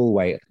there's a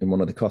hallway in one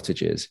of the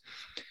cottages,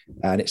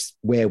 and it's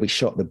where we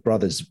shot the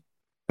brothers'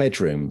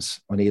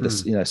 bedrooms on either,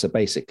 so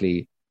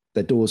basically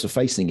the doors are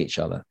facing each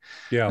other.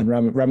 Yeah.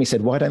 And Rami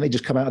said, why don't they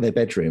just come out of their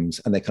bedrooms,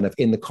 and they're kind of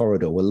in the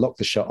corridor, we'll lock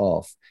the shot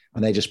off,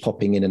 and they're just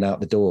popping in and out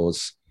the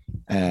doors,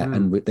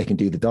 and they can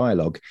do the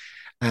dialogue.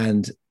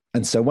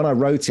 And so when I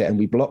wrote it and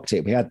we blocked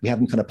it, we had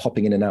them kind of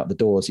popping in and out the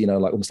doors,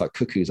 like almost like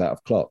cuckoos out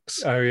of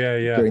clocks. Oh,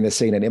 yeah. During the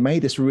scene. And it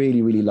made this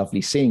really, really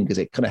lovely scene, because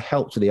it kind of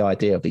helped with the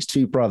idea of these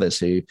 2 brothers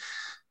who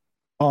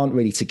aren't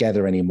really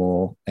together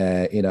anymore,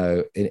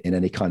 in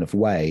any kind of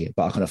way,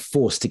 but are kind of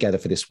forced together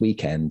for this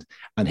weekend.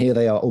 And here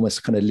they are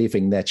almost kind of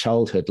living their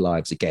childhood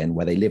lives again,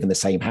 where they live in the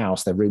same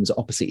house, their rooms are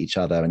opposite each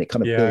other. And it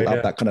kind of built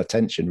up that kind of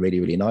tension really,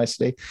 really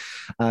nicely.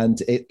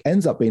 And it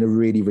ends up being a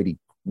really, really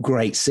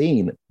great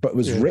scene, but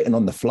was written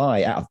on the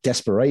fly out of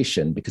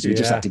desperation, because we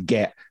just had to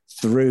get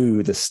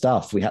through the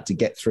stuff. We had to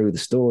get through the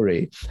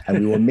story,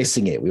 and we were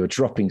missing it. We were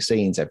dropping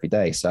scenes every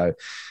day. So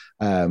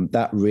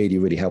that really,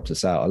 really helped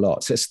us out a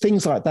lot. So it's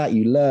things like that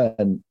you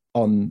learn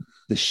on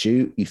the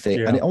shoot, you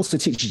think, and it also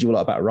teaches you a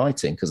lot about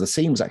writing, because the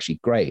scene was actually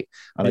great.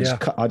 And I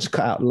just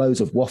cut out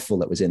loads of waffle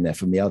that was in there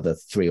from the other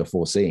 3 or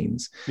 4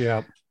 scenes.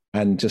 Yeah.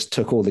 And just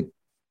took all the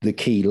the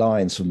key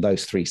lines from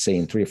those 3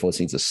 or 4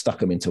 scenes, and stuck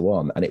them into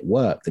one, and it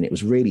worked, and it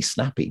was really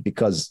snappy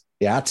because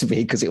it had to be,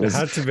 because it was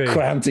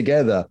crammed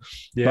together.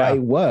 But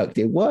it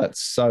worked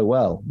so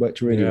well,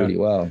 worked really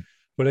well.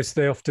 Well,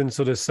 they often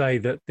sort of say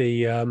that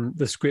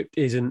the script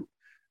is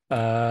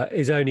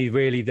only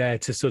really there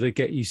to sort of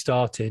get you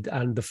started,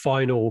 and the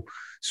final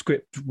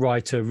script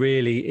writer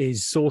really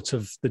is sort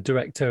of the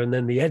director and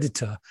then the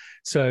editor.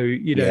 So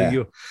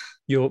you're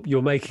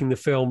making the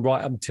film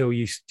right until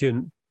you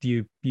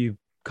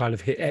kind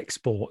of hit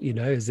export,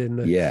 as in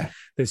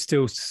there's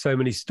still so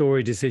many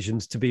story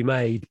decisions to be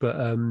made.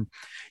 But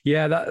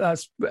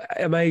that's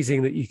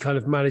amazing that you kind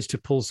of managed to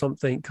pull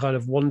something kind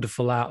of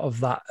wonderful out of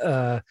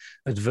that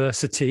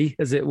adversity,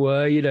 as it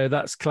were.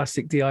 That's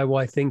classic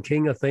DIY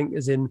thinking, I think,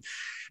 as in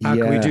how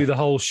can we do the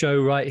whole show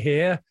right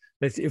here?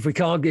 If we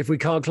can't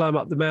climb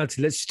up the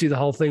mountain, let's just do the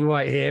whole thing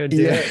right here and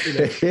do it.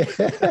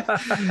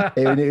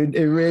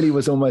 It really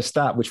was almost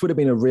that, which would have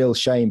been a real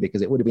shame,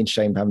 because it would have been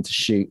shame having to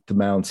cheat the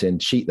mountain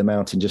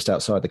just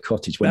outside the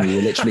cottage when you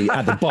were literally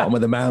at the bottom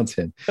of the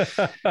mountain.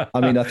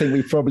 I mean, I think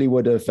we probably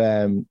would have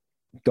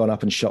gone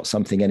up and shot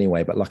something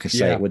anyway. But like I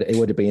say, it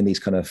would have been these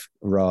kind of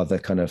rather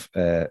kind of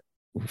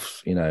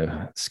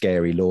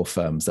scary law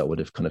firms that would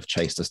have kind of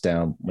chased us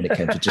down when it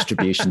came to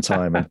distribution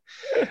time and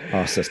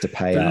asked us to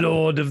pay the up.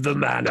 Lord of the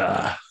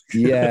Manor.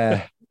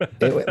 Yeah.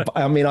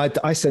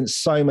 I sent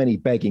so many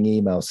begging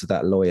emails to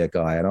that lawyer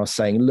guy, and I was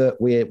saying, look,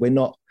 we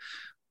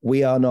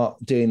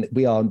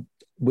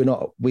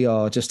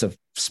are just a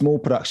small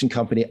production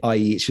company,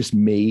 i.e. it's just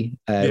me.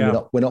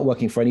 We're not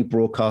working for any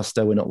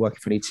broadcaster. We're not working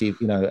for any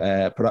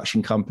TV,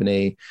 production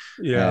company.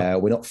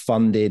 We're not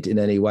funded in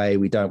any way.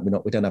 We don't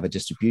have a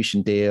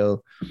distribution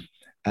deal.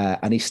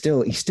 And he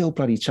still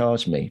bloody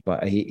charged me,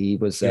 but he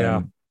was,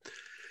 And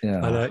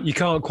you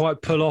can't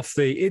quite pull off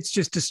it's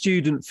just a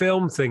student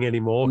film thing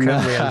anymore,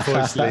 can we?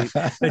 Unfortunately,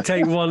 they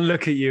take one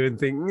look at you and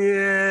think,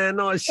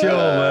 not sure,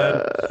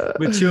 man.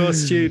 Mature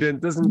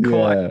student doesn't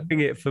quite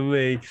bring it for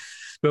me.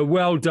 But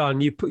well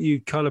done. You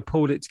kind of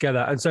pulled it together.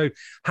 And so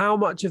how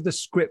much of the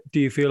script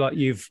do you feel like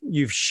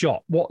you've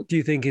shot? What do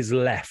you think is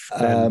left?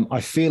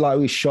 I feel like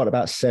we shot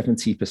about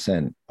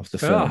 70% of the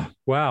film. Oh,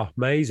 wow.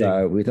 Amazing.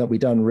 So we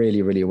done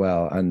really, really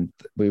well. And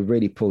we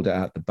really pulled it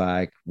out the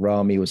bag.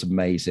 Rami was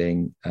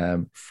amazing.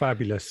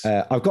 Fabulous.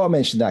 I've got to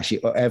mention that actually,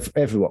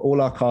 everyone,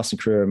 all our cast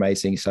and crew are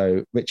amazing.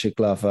 So Richard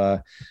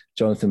Glover,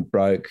 Jonathan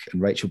Broke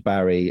and Rachel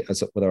Barry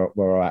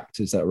were our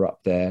actors that were up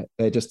there.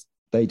 They just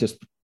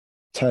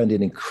turned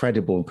in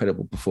incredible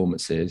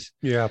performances.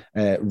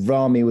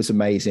 Rami was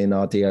amazing,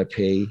 our DOP,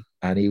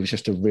 and he was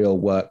just a real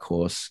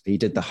workhorse. He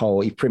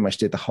pretty much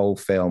did the whole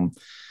film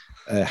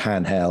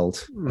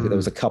handheld. There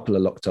was a couple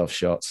of locked off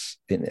shots.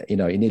 He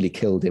nearly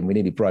killed him. We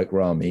nearly broke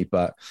Rami,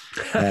 but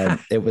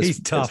it was.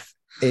 He's tough.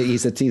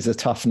 He's a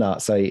tough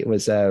nut. So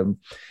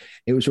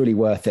it was really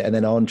worth it. And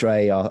then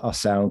Andre, our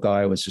sound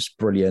guy, was just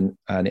brilliant.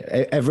 And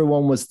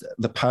everyone was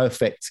the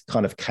perfect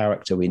kind of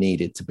character we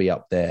needed to be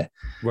up there,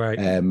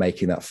 right,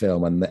 making that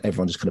film. And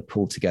everyone just kind of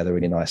pulled together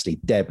really nicely.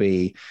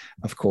 Debbie,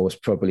 of course,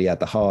 probably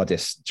had the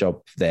hardest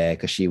job there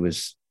because she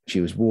was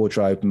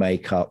wardrobe,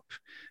 makeup.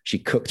 She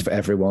cooked for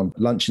everyone,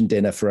 lunch and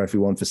dinner for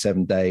everyone for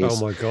 7 days.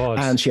 Oh my God.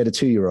 And she had a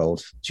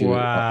 2-year-old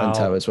on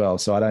tow as well.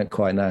 So I don't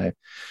quite know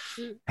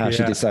how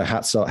she did. So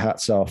hats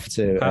off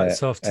to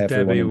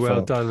Debbie.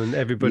 Well done. And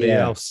everybody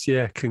else.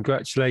 Yeah.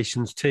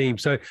 Congratulations, team.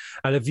 So,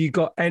 and have you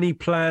got any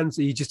plans?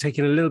 Are you just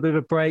taking a little bit of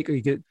a break, or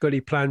you got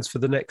any plans for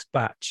the next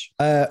batch?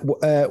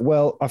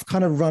 Well, I've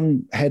kind of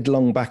run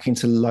headlong back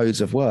into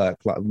loads of work.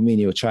 Like me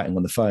and you were chatting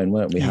on the phone,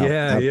 weren't we?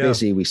 How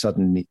busy we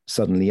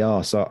suddenly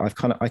are. So I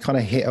kind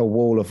of hit a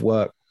wall of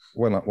work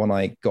when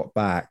I got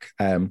back.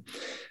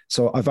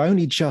 So I've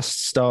only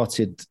just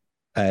started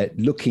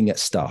looking at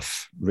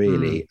stuff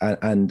really.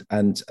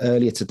 And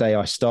earlier today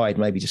I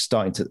started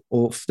starting to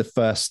off the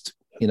first,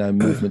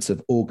 movements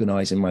of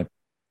organizing my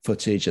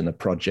footage and the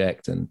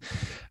project.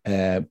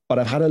 But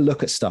I've had a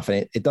look at stuff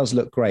and it does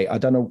look great. I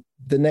don't know.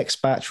 The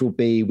next batch will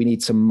be, we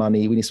need some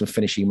money. We need some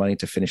finishing money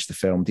to finish the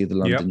film, do the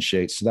London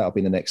shoot. So that'll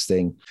be the next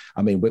thing.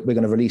 I mean, we're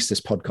going to release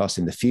this podcast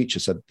in the future.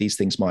 So these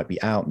things might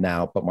be out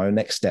now, but my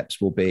next steps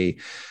will be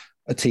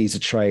a teaser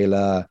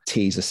trailer,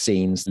 teaser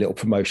scenes, little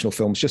promotional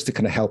films, just to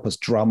kind of help us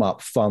drum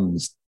up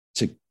funds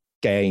to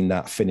gain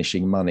that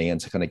finishing money and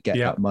to kind of get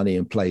that money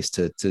in place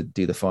to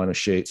do the final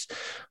shoots.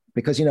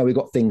 Because, we've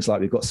got things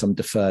like we've got some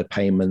deferred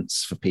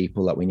payments for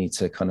people that we need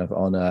to kind of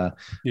honor,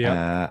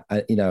 and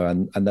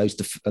those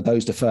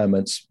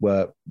deferments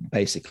were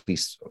basically,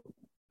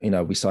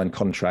 we signed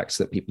contracts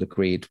that people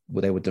agreed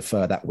they would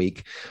defer that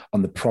week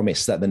on the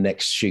promise that the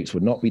next shoots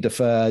would not be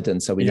deferred.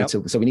 And so we need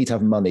to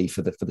have money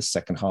for the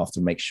second half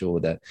to make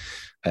sure that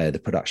the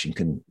production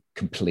can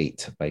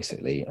complete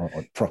basically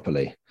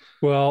properly.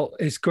 Well,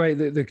 it's great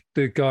that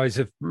the guys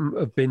have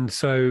been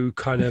so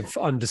kind of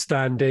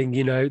understanding.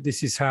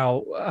 This is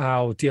how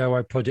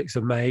DIY projects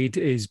are made,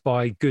 is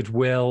by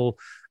goodwill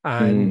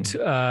and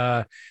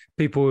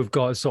people who've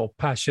got a sort of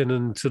passion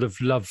and sort of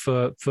love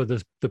for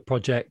the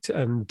project,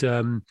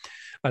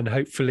 and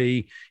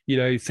hopefully, you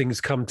know, things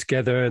come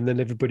together and then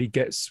everybody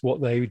gets what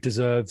they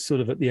deserve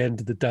sort of at the end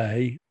of the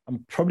day.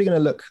 I'm probably going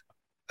to look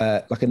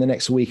like in the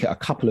next week at a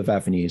couple of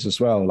avenues as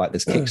well. Like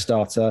there's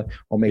Kickstarter,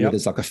 or maybe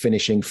there's like a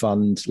finishing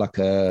fund, like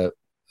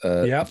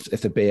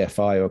if the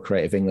BFI or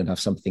Creative England have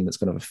something that's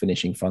kind of a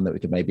finishing fund that we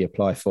could maybe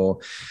apply for.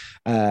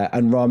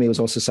 And Rami was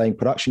also saying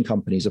approach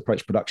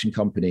production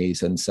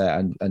companies and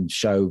say, and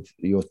show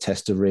your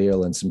test of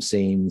reel and some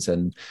scenes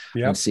and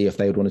see if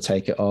they would want to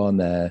take it on.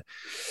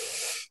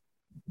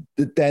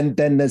 Then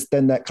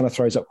that kind of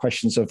throws up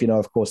questions of, you know,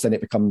 of course, then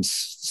it becomes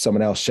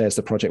someone else shares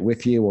the project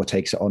with you or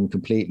takes it on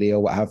completely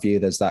or what have you.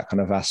 There's that kind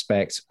of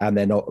aspect. And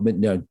then, you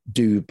know,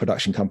 do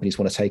production companies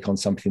want to take on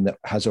something that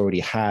has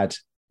already had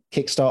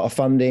Kickstarter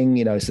funding,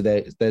 you know, so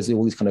there's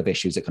all these kind of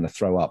issues that kind of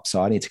throw up.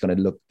 So I need to kind of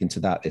look into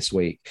that this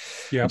week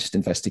and just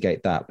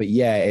investigate that. But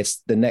yeah,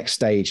 it's the next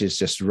stage is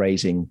just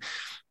raising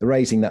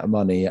that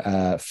money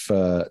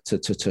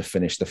to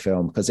finish the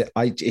film, because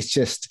it's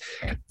just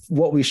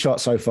what we've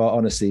shot so far.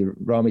 Honestly,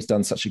 Rami's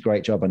done such a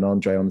great job, and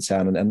Andre on the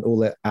sound and all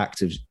the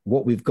actors.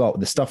 What we've got,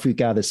 the stuff we've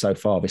gathered so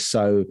far is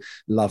so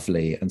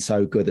lovely and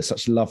so good. There's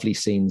such lovely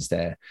scenes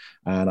there,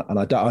 and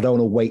I don't want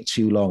to wait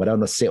too long. I don't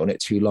want to sit on it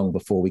too long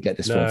before we get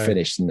this film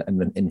finished and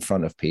in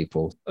front of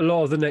people. A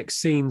lot of the next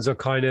scenes are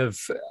kind of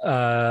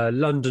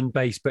London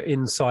based, but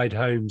inside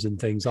homes and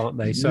things, aren't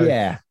they? So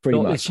yeah, pretty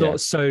much. It's not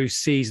so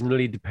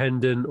seasonally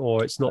dependent,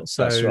 or it's not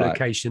so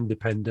location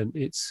dependent.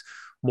 It's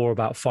more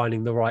about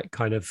finding the right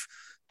kind of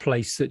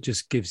place that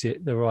just gives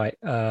it the right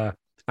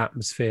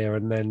atmosphere,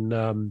 and then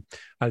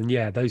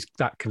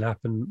that can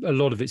happen. A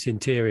lot of it's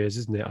interiors,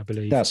 isn't it? I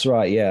believe that's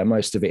right. Yeah,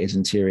 most of it is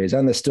interiors,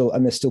 and there's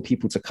still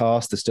people to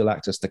cast. There's still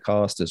actors to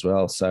cast as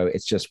well. So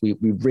it's just it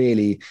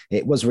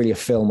was really a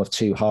film of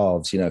two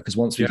halves, you know, because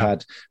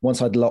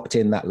once I'd locked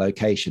in that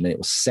location and it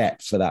was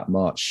set for that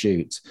March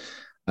shoot,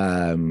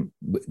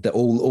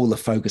 all the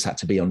focus had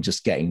to be on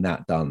just getting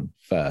that done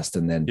first,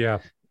 and then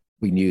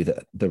we knew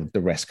that the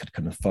rest could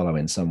kind of follow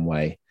in some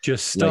way.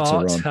 Just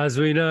start, as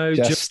we know.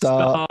 Just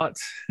start.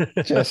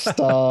 Just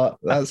start.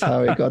 That's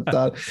how it got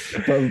done.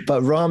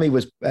 But Rami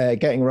was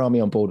getting Rami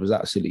on board was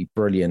absolutely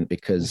brilliant,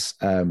 because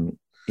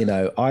you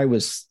know, I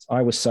was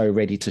so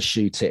ready to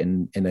shoot it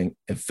in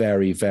a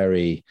very,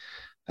 very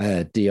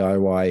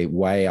DIY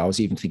way. I was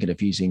even thinking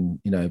of using,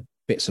 you know,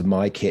 bits of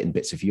my kit and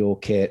bits of your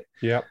kit.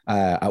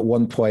 At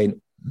one point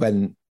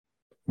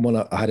when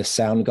I had a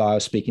sound guy I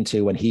was speaking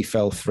to, when he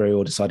fell through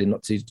or decided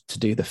not to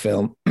do the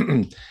film,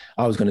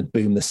 I was going to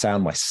boom the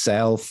sound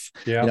myself.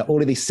 You know,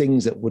 all of these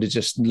things that would have,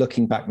 just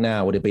looking back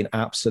now, would have been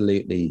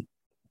absolutely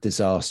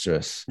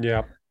disastrous.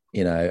 You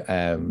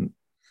know,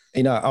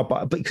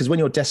 because when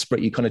you're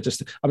desperate, you kind of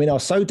just, I mean, I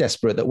was so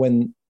desperate that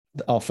when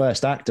our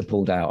first actor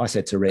pulled out, I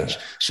said to Rich,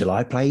 "Shall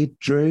I play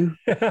Drew?"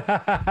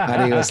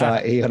 And he was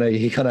like,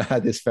 he kind of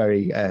had this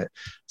very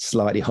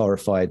slightly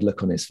horrified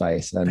look on his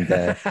face, and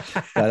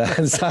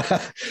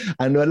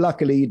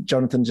luckily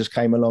Jonathan just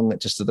came along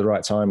just at the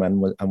right time and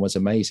was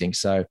amazing.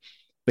 So,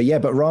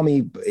 but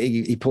Rami,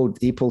 he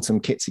pulled some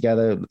kit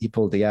together. He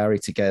pulled the Ari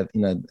together,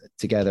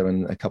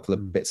 and a couple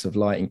of bits of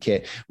lighting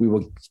kit. We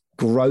were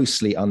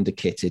grossly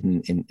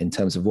underkitted in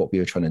terms of what we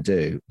were trying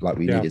to do. Like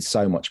we needed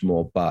so much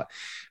more, but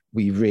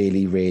we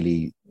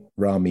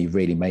Rami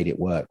really made it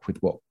work with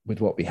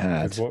what we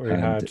had.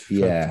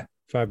 Fabulous.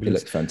 It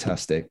looked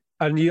fantastic.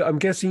 And I'm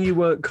guessing you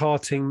weren't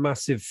carting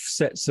massive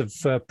sets of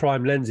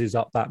prime lenses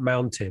up that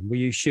mountain. Were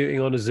you shooting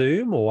on a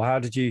zoom, or how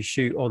did you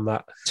shoot on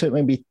that? Took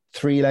maybe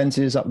 3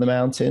 lenses up the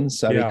mountain.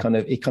 So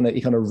he kind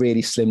of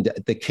really slimmed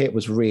it. The kit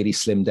was really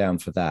slimmed down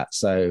for that.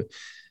 So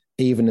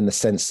even in the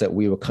sense that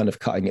we were kind of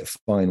cutting it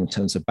fine in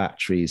terms of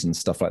batteries and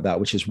stuff like that,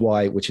 which is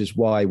why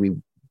we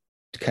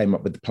came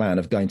up with the plan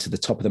of going to the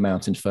top of the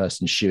mountain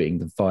first and shooting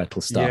the vital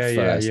stuff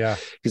first.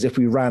 Because if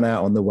we ran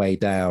out on the way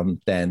down,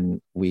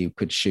 then we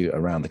could shoot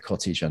around the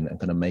cottage and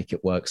kind of make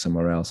it work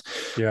somewhere else.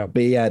 But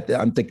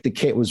the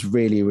kit was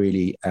really,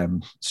 really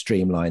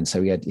streamlined.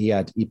 So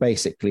he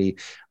basically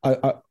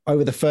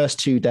over the first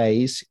 2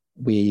 days,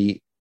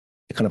 we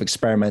kind of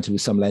experimented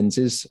with some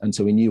lenses, and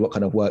so we knew what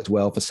kind of worked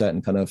well for certain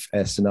kind of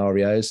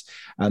scenarios,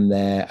 and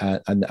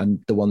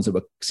the ones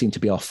that seemed to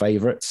be our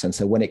favorites. And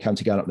so when it came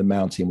to going up the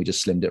mountain, we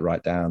just slimmed it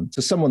right down. So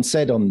someone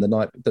said on the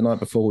night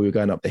before we were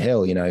going up the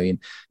hill,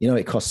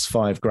 it costs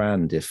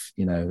 $5,000 if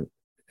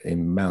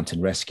in mountain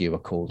rescue are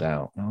called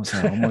out. And I was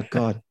like, oh my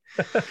god.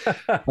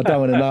 I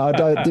don't want to know.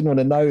 Didn't want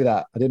to know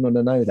that. I didn't want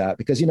to know that,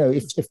 because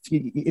if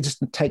it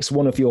just takes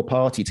one of your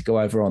party to go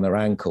over on their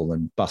ankle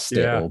and bust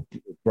it, or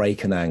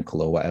break an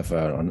ankle or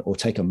whatever, or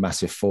take a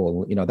massive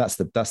fall. That's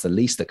the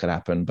least that could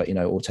happen. But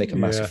or take a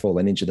massive fall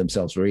and injure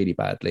themselves really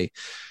badly.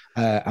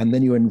 And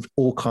then you're in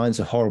all kinds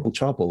of horrible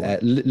trouble.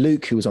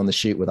 Luke, who was on the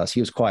shoot with us, he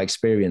was quite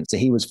experienced. So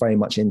he was very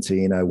much into,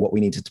 what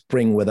we needed to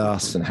bring with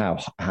us and how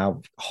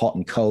hot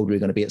and cold we were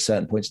going to be at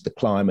certain points of the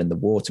climb, and the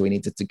water we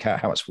needed to carry,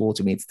 how much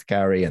water we needed to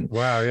carry. And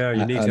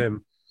you need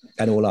him.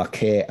 And all our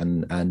kit,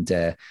 and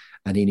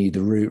he knew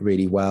the route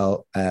really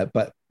well.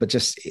 But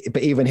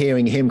but even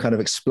hearing him kind of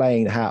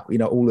explain how, you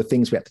know, all the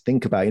things we have to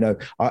think about, you know,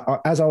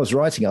 as I was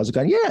writing, I was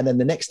going, yeah, and then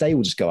the next day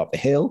we'll just go up the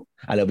hill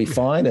and it'll be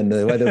fine and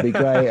the weather will be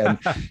great. And,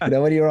 you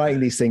know, when you're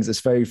writing these things,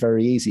 it's very,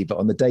 very easy. But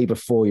on the day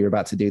before you're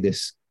about to do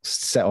this,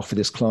 set off for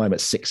this climb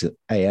at 6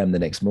 a.m. the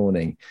next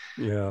morning,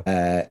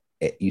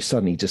 you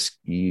suddenly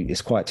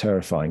it's quite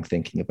terrifying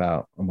thinking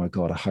about, oh my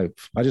God,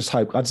 I just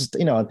hope,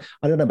 you know,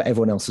 I don't know about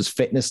everyone else's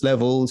fitness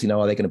levels, you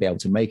know, are they going to be able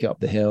to make it up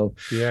the hill?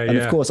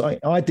 Of course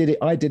I did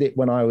it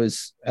when I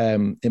was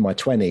in my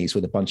 20s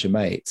with a bunch of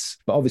mates,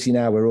 but obviously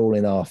now we're all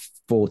in our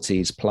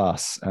 40s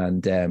plus,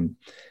 and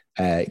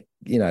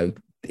you know,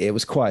 it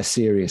was quite a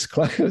serious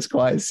climb.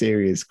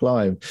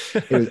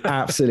 It was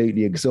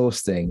absolutely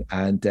exhausting.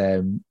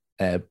 And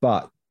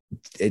but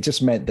it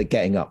just meant that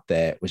getting up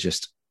there was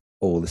just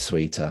all the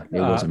sweeter. It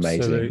was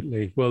amazing.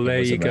 Absolutely. Well,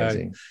 there you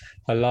go.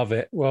 I love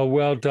it.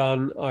 Well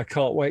done. I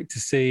can't wait to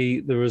see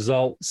the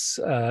results,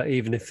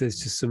 even if there's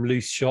just some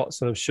loose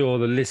shots. And I'm sure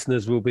the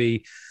listeners will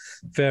be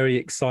very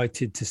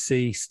excited to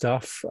see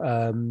stuff.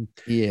 And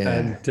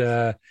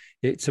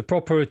it's a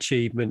proper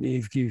achievement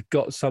if you've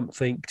got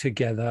something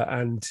together.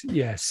 And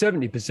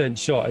 70%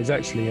 shot is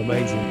actually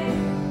amazing.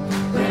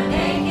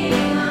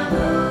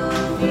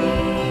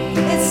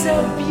 It's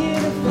so beautiful.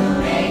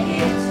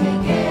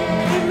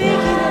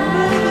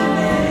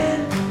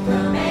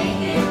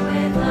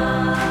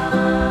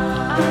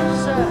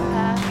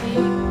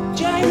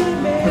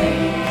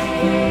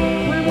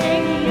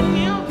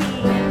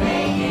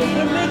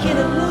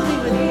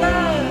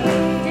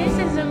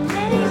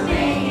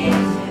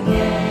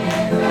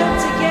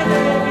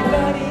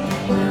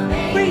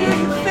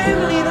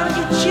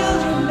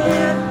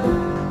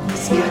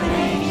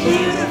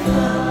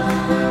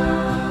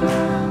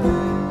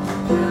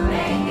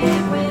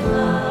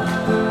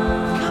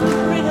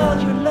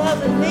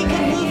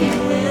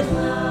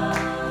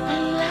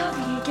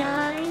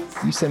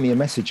 You sent me a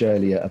message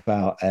earlier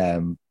about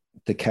the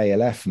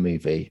KLF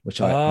movie, which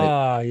Who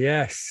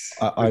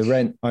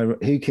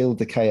Killed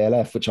the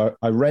KLF, which I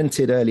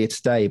rented earlier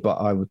today, but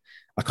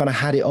I kind of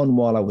had it on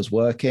while I was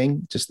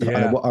working. I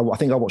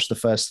think I watched the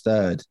first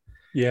third.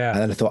 Yeah. And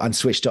then I thought, and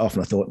switched it off,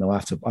 and I thought, no, I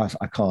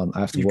can't.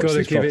 I have to You've watch got to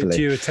this give properly. it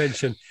due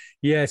attention.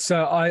 Yeah,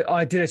 so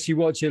I did actually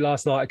watch it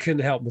last night. I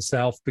couldn't help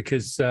myself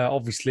because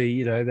obviously,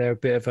 you know, they're a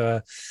bit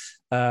of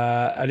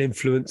an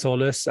influence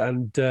on us,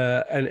 and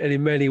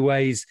in many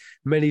ways,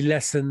 many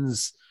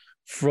lessons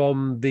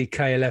from the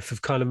KLF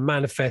have kind of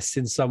manifest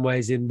in some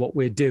ways in what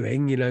we're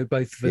doing. You know,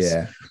 both of us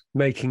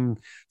making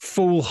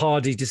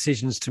foolhardy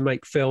decisions to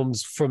make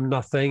films from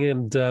nothing,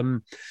 and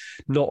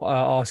not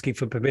asking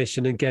for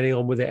permission and getting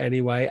on with it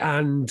anyway,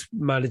 and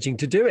managing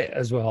to do it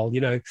as well.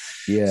 You know,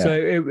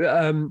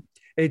 so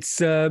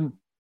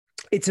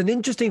it's an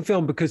interesting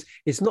film because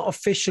it's not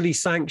officially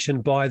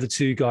sanctioned by the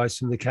two guys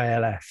from the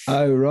KLF.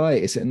 Oh,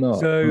 right. Is it not?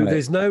 So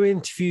there's no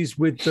interviews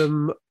with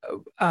them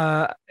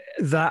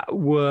that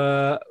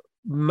were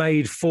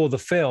made for the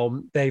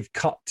film. They've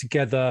cut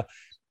together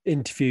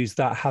interviews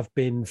that have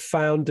been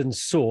found and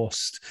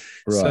sourced.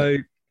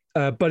 Right.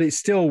 So, but it's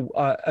still,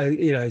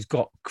 you know, it's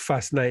got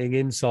fascinating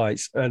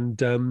insights.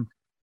 And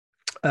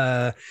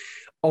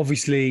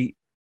obviously,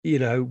 you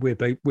know, we're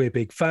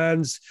big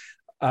fans.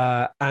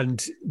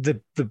 And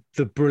the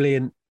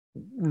brilliant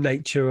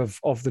nature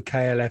of the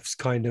KLF's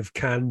kind of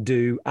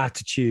can-do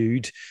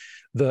attitude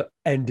that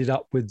ended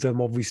up with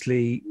them,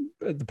 obviously,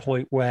 at the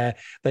point where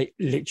they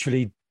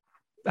literally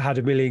had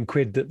 £1 million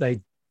that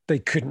they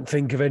couldn't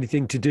think of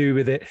anything to do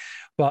with it,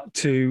 but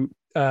to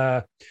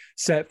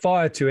set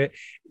fire to it.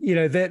 You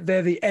know,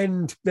 they're the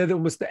end. They're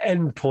almost the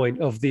end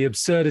point of the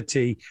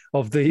absurdity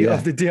of the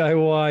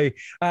DIY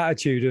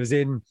attitude, as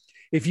in,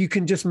 if you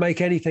can just make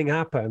anything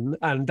happen,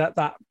 and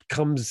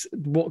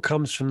what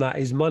comes from that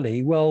is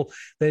money, well,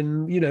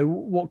 then, you know,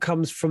 what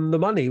comes from the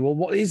money? Well,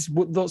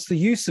 what's the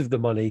use of the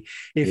money?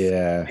 If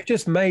you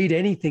just made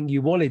anything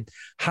you wanted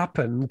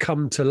happen,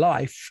 come to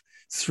life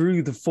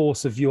through the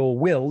force of your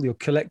will, your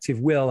collective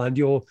will, and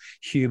your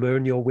humor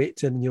and your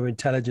wit and your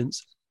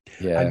intelligence,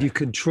 and you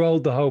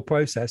controlled the whole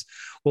process,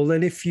 well,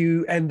 then if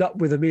you end up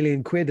with £1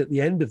 million at the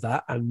end of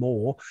that and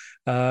more,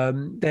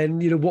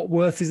 then, you know, what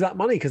worth is that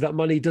money? Because that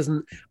money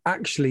didn't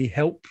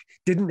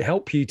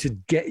help you to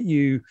get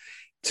you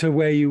to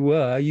where you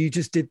were. You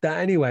just did that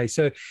anyway.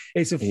 So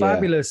it's a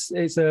fabulous,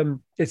 it's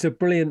a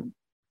brilliant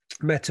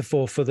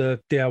metaphor for the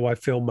DIY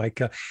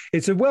filmmaker.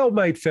 It's a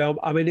well-made film.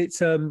 I mean, it's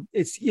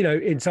you know,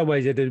 in some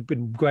ways it'd have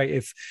been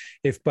great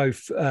if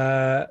both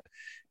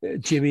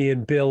Jimmy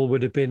and Bill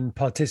would have been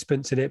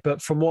participants in it.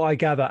 But from what I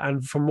gather,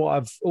 and from what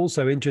I've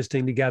also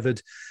interestingly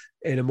gathered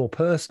in a more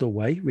personal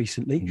way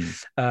recently,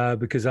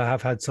 because I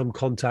have had some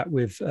contact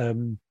with,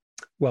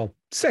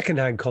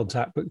 secondhand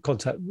contact, but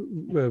contact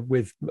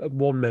with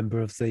one member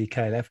of the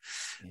KLF,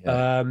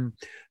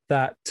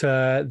 that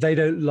they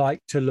don't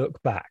like to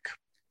look back.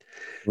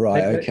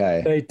 Right.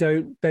 Okay.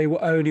 They will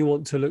only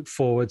want to look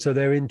forward. So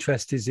their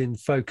interest is in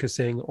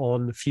focusing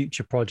on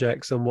future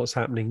projects and what's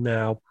happening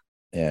now.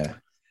 Yeah.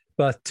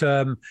 But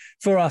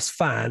for us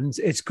fans,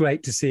 it's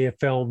great to see a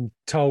film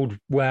told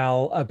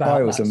well about.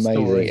 Oh, it was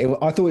amazing.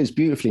 I thought it was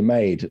beautifully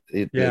made.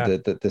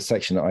 The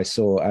section that I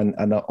saw,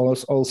 and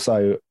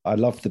also I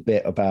loved the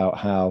bit about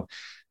how,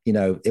 you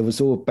know, it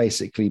was all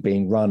basically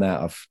being run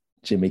out of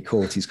Jimmy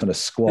Cauty's kind of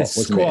squat,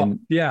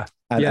 wasn't it?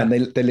 And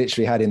they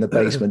literally had in the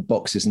basement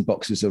boxes and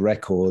boxes of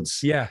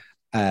records. Yeah.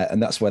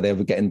 And that's where they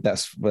were getting.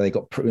 That's where they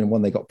got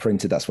when they got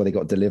printed. That's where they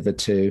got delivered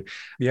to.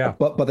 Yeah.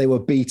 But they were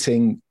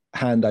beating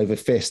hand over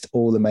fist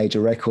all the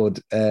major record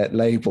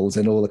labels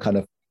and all the kind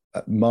of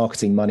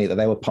marketing money that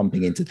they were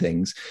pumping into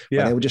things.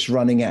 But they were just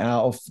running it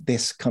out of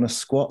this kind of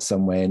squat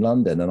somewhere in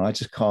London, and I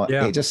just can't.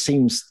 It just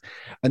seems,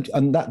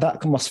 and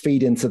that must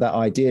feed into that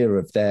idea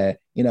of their,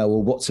 you know,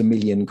 well, what's £1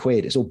 million?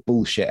 It's all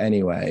bullshit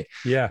anyway.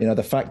 Yeah. You know,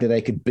 the fact that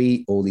they could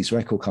beat all these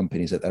record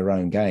companies at their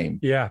own game.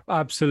 Yeah,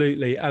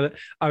 absolutely. And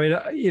I mean,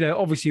 you know,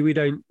 obviously we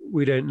don't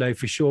know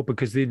for sure,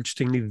 because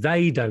interestingly,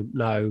 they don't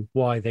know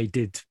why they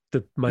did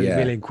the £1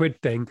 million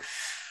thing.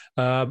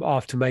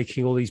 After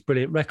making all these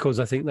brilliant records,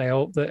 I think they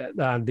all,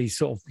 and these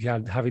sort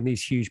of having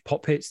these huge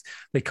pop hits,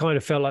 they kind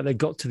of felt like they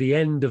got to the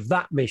end of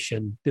that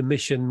mission, the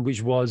mission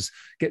which was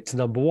get to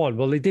number one.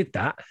 Well, they did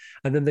that,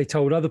 and then they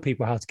told other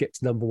people how to get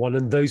to number one,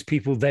 and those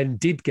people then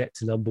did get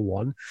to number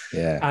one.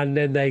 Yeah. And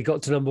then they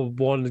got to number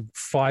one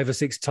 5 or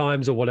 6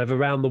 times or whatever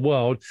around the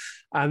world.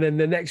 And then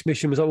the next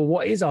mission was like, well,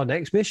 what is our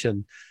next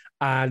mission?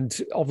 And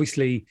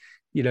obviously,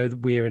 you know,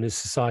 we're in a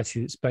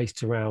society that's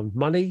based around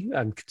money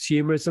and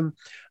consumerism,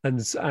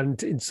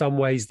 and in some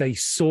ways they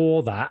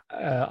saw that,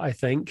 I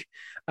think,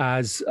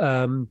 as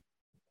a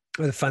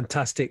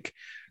fantastic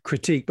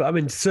critique. But I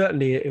mean,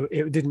 certainly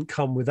it didn't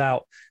come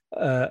without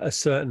a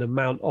certain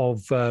amount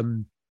of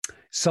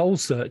soul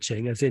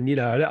searching, as in, you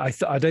know,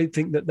 I don't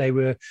think that they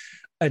were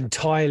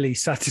entirely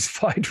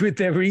satisfied with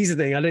their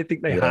reasoning. I don't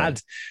think they had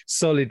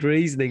solid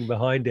reasoning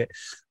behind it.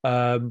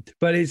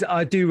 But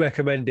I do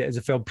recommend it as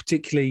a film,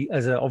 particularly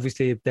as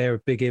obviously they're a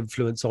big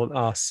influence on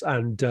us.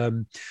 And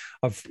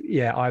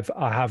I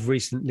have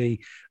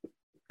recently,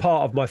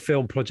 part of my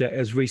film project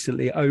has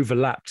recently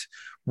overlapped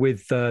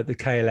with the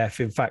KLF.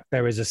 In fact,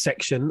 there is a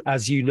section,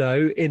 as you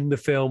know, in the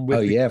film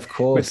with of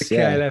course, with the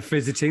KLF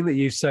visiting that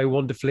you've so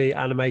wonderfully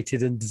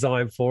animated and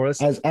designed for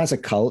us. As a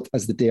cult,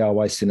 as the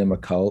DIY cinema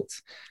cult,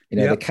 you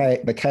know, the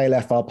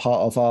KLF are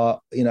part of our,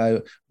 you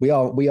know, we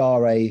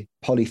are a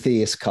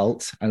polytheist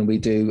cult, and we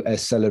do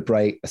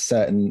celebrate a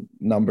certain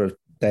number of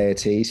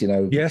deities, you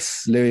know,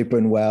 Louis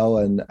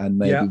Buñuel and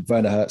maybe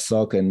Werner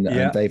Herzog and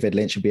David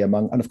Lynch would be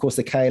among, and of course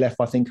the KLF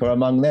I think are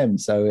among them.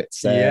 So it's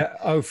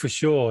for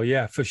sure,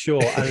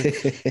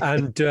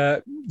 and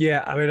I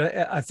mean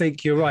I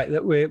think you're right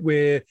that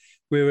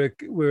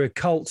we're a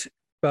cult,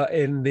 but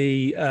in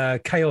the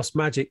chaos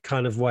magic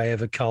kind of way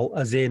of a cult,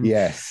 as in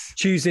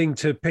choosing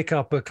to pick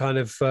up a kind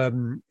of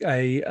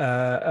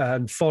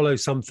and follow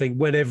something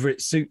whenever it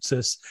suits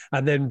us,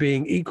 and then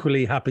being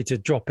equally happy to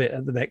drop it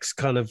at the next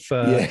kind of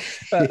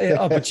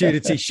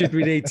opportunity, should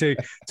we need to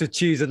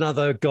choose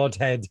another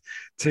godhead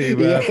to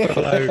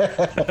follow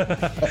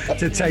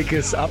to take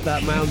us up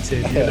that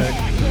mountain, you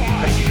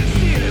know.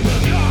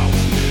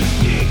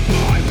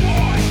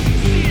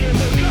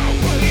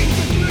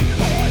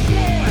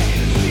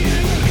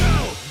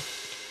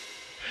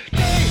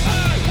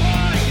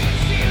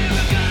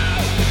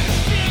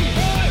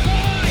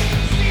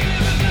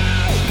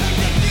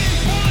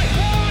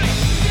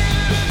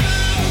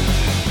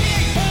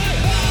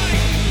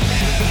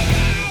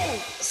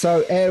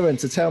 So, Aaron,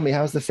 to tell me,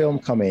 how's the film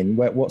coming?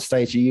 What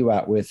stage are you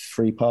at with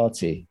Free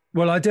Party?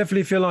 Well, I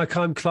definitely feel like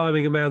I'm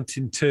climbing a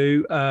mountain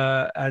too,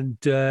 I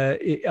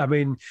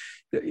mean,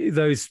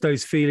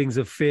 those feelings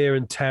of fear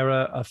and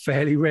terror are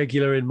fairly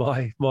regular in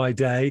my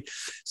day.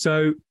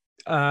 So,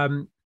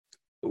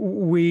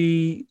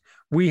 we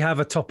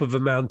have a top of a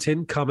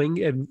mountain coming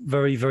in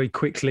very, very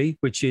quickly,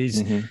 which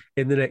is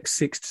in the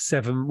next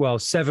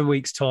 7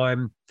 weeks'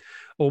 time,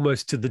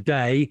 almost to the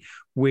day.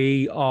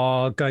 We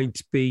are going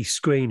to be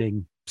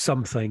screening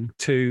something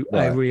to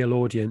a real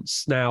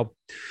audience. Now,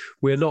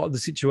 we're not in the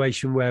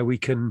situation where we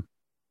can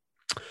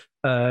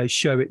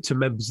show it to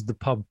members of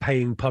the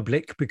paying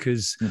public,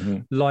 because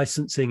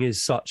licensing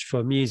is such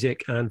for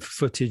music and for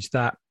footage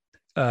that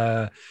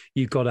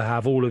you've got to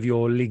have all of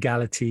your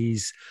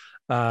legalities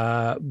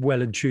well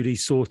and truly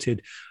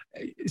sorted.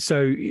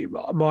 So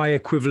my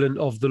equivalent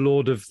of the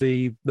Lord of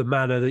the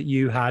Manor that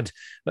you had,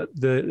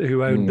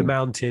 who owned the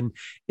mountain,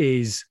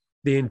 is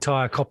the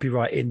entire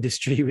copyright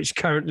industry, which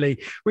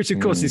of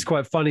course is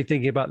quite funny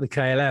thinking about the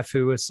KLF,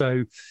 who are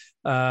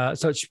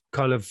such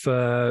kind of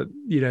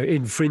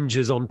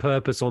infringers on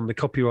purpose on the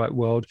copyright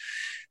world.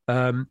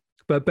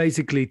 But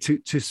basically,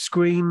 to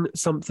screen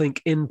something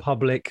in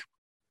public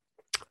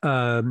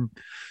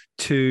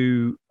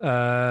to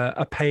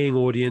a paying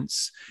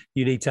audience,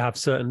 you need to have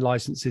certain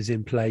licenses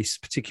in place,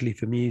 particularly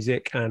for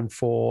music and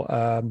for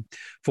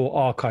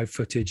archive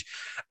footage.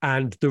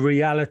 And the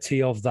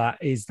reality of that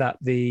is that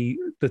the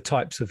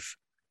types of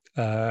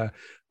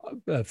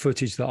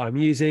footage that I'm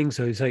using,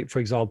 so say, for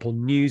example,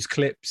 news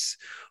clips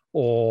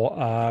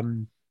or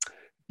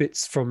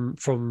bits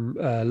from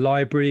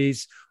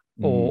libraries,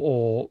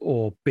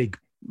 or big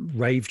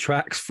rave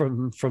tracks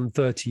from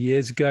 30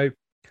 years ago.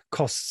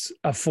 Costs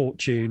a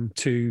fortune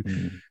to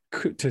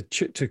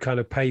kind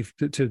of pay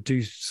to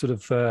do sort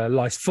of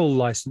full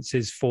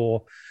licenses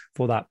for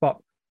that. But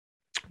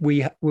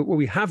what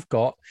we have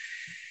got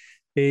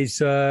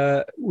is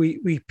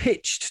we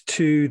pitched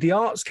to the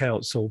Arts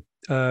Council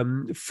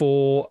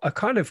for a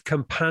kind of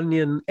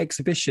companion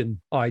exhibition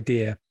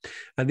idea,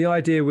 and the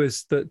idea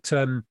was that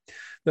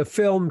the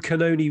film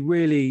can only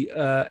really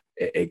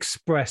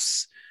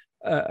express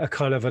a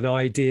kind of an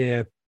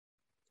idea.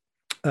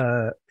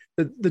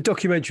 The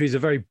documentary is a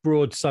very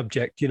broad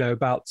subject,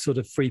 about sort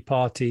of free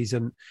parties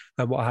and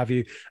what have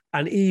you.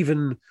 And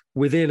even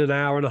within an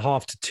hour and a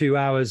half to 2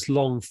 hours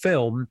long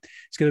film,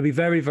 it's going to be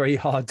very, very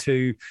hard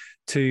to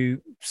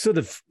sort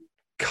of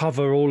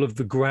cover all of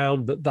the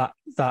ground that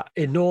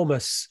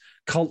enormous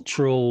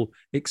cultural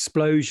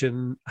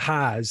explosion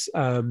has.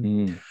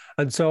 And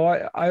so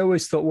I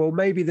always thought, well,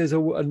 maybe there's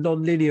a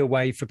non-linear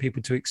way for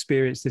people to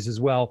experience this as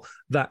well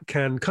that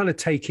can kind of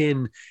take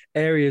in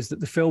areas that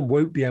the film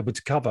won't be able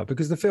to cover,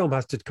 because the film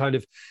has to kind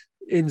of,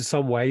 in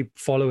some way,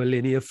 follow a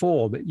linear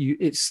form.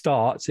 It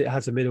starts, it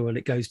has a middle, and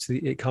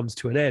it comes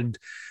to an end.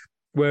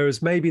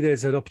 Whereas maybe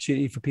there's an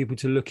opportunity for people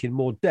to look in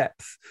more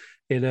depth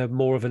in a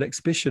more of an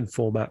exhibition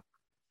format.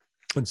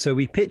 And so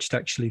we pitched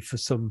actually for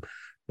some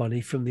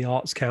money from the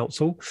Arts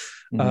Council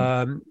for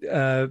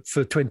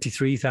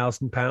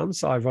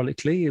 £23,000,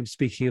 ironically,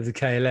 speaking of the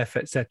KLF,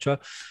 etc.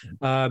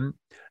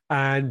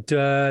 And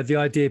the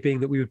idea being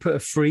that we would put a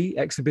free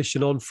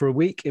exhibition on for a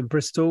week in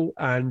Bristol,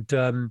 and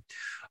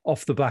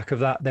off the back of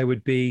that, there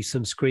would be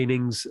some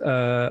screenings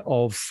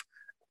of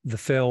the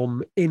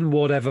film in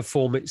whatever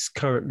form it's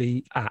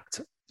currently at.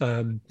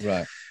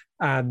 Right.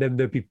 And then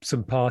there'd be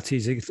some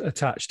parties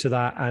attached to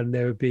that, and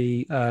there would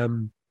be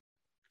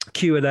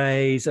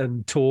Q&As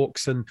and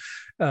talks and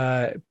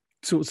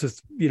sorts of,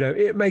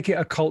 make it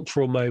a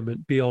cultural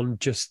moment beyond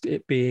just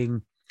it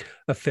being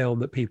a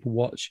film that people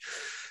watch.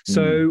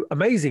 So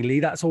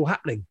amazingly, that's all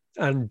happening.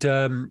 And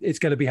it's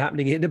going to be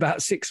happening in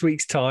about 6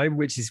 weeks' time,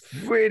 which is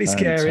really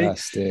scary.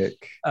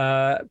 Fantastic.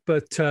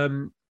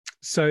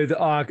 So that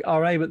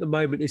our aim at the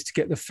moment is to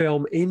get the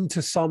film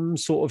into some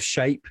sort of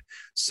shape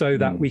so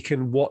that we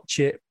can watch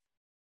it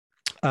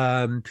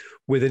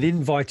with an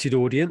invited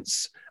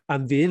audience.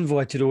 And the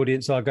invited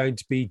audience are going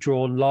to be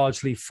drawn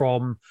largely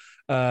from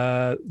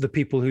the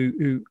people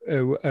who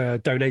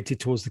donated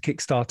towards the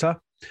Kickstarter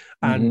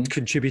and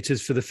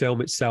contributors for the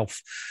film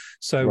itself.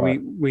 So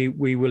we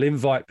will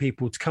invite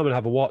people to come and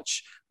have a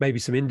watch, maybe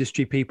some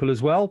industry people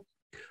as well.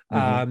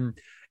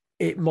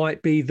 It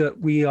might be that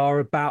we are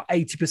about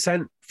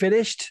 80%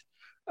 finished.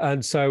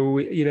 And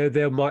so,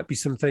 there might be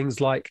some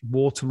things like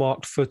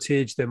watermarked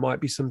footage. There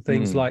might be some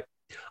things like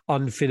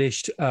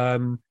unfinished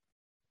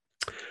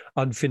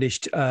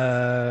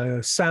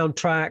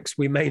soundtracks.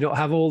 We may not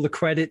have all the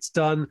credits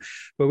done,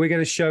 but we're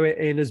going to show it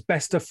in as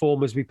best a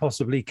form as we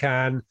possibly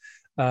can.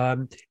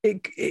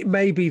 It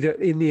may be that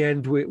in the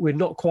end we're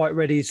not quite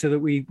ready, so that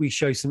we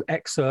show some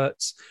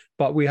excerpts,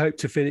 but we hope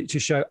to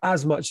show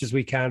as much as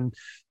we can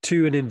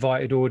to an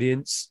invited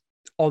audience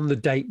on the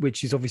date,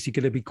 which is obviously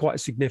going to be quite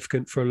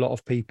significant for a lot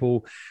of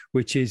people,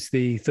 which is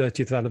the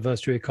 30th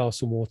anniversary of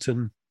Castle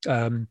Morton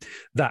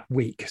that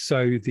week.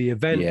 So the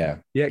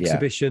event, the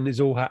exhibition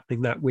is all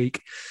happening that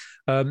week.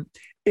 In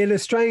a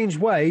strange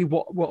way,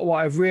 what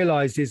I've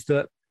realized is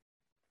that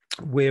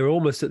we're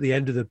almost at the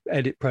end of the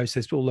edit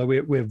process, although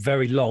we're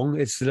very long.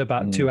 It's still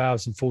about 2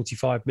 hours and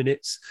 45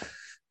 minutes.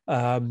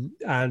 And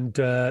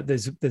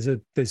there's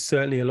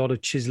certainly a lot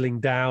of chiseling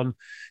down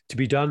to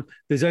be done.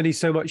 There's only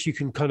so much you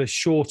can kind of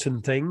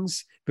shorten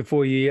things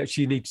before you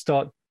actually need to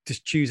start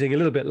just choosing, a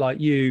little bit like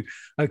you.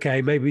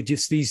 Okay, maybe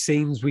just these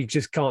scenes, we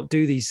just can't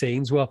do these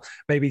scenes. Well,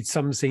 maybe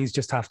some scenes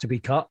just have to be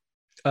cut.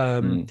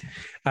 And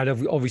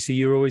obviously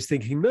you're always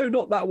thinking, no,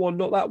 not that one,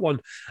 not that one.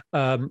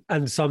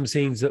 And some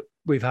scenes that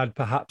we've had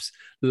perhaps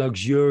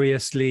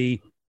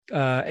luxuriously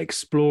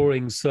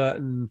exploring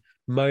certain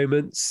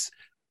moments,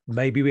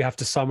 maybe we have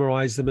to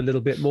summarize them a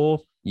little bit more.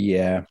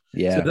 So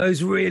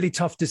those really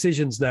tough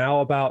decisions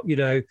now about,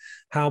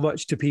 how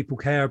much do people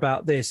care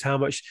about this? How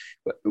much,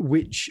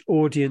 which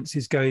audience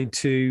is going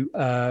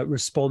to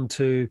respond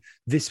to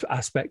this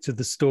aspect of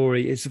the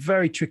story? It's a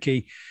very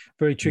tricky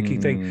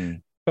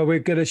thing. But we're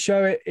going to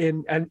show it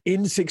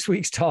in 6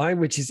 weeks' time,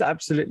 which is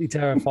absolutely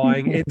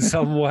terrifying in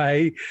some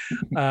way.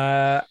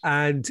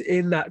 And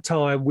in that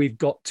time, we've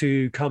got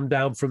to come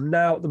down from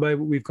now. At the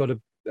moment, we've got a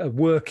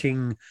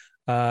working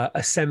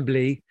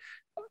assembly,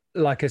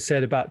 like I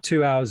said, about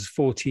 2 hours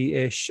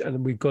 40-ish,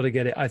 and we've got to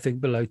get it, I think,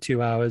 below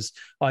 2 hours,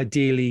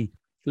 ideally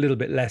a little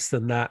bit less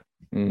than that.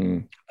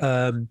 And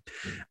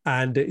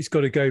it's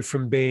got to go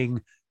from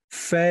being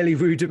fairly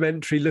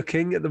rudimentary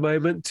looking at the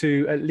moment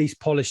to at least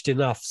polished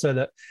enough so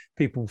that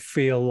people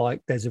feel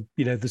like there's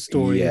the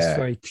story is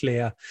very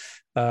clear.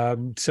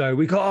 So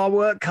we got our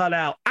work cut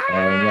out.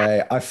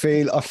 Mate, I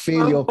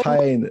feel your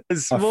pain.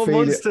 There's small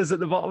monsters at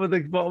the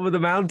bottom of the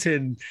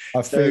mountain.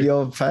 I feel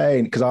your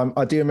pain, because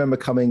I do remember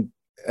coming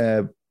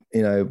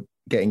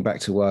getting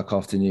back to work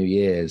after New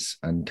Year's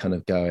and kind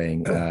of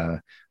going,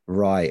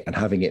 right, and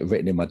having it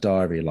written in my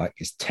diary, like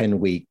it's 10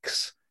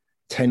 weeks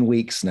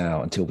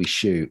now until we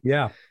shoot.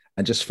 Yeah.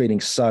 And just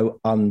feeling so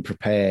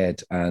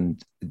unprepared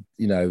and,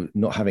 you know,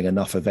 not having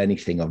enough of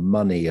anything, of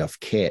money, of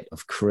kit,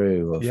 of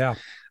crew,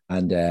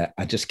 and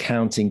just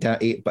counting down.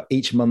 But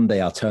each Monday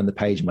I'll turn the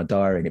page in my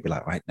diary and it'd be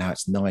like, right, now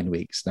it's 9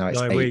 weeks, now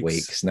it's 8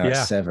 weeks, now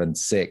it's 7,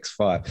 6,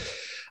 5.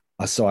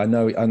 So I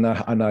know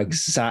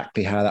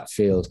exactly how that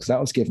feels, because that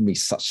was giving me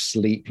such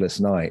sleepless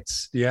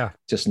nights. Yeah,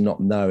 just not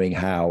knowing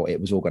how it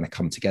was all going to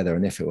come together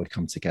and if it would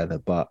come together.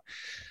 But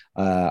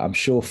I'm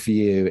sure for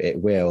you it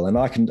will, and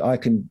I'm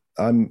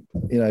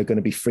going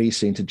to be free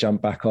soon to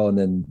jump back on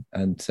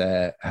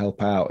and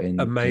help out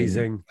in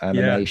amazing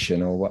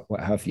animation or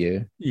what have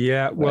you.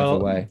 Yeah, well.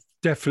 Way.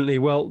 Definitely.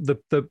 Well,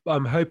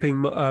 I'm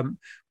hoping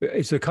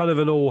it's a kind of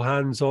an all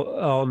hands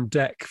on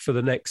deck for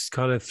the next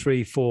kind of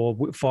 3,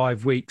 4,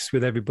 5 weeks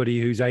with everybody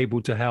who's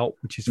able to help,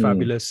 which is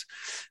fabulous.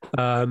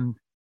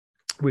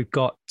 We've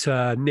got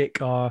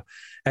Nick, our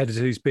editor,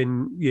 who's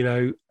been,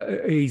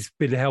 he's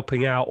been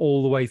helping out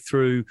all the way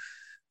through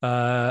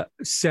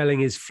selling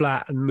his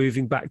flat and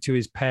moving back to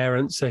his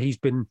parents. So he's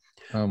been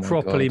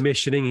properly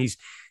missioning.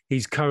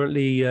 He's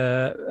currently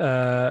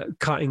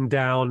cutting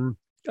down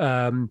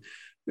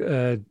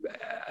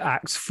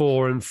acts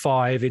 4 and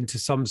 5 into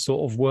some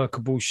sort of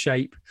workable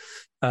shape,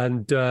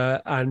 and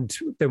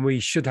then we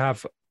should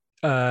have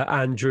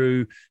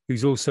Andrew,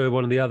 who's also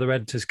one of the other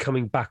editors,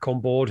 coming back on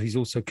board. He's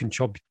also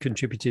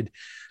contributed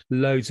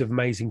loads of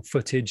amazing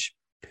footage,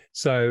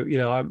 so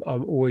I'm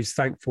always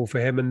thankful for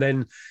him. And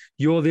then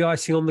you're the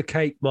icing on the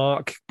cake,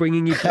 Mark,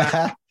 bringing you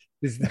back.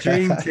 This is the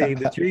dream team.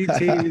 The dream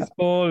team is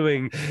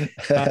forming.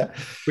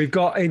 We've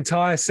got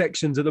entire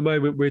sections at the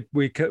moment where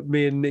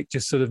me and Nick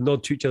just sort of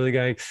nod to each other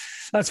going,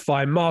 that's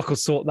fine, Mark will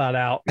sort that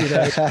out.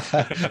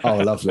 Oh,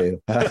 lovely.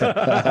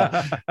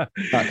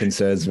 That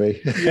concerns me.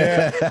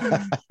 Yeah.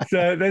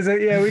 So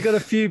we've got a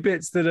few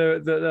bits that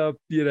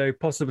are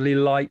possibly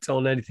light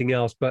on anything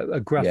else, but a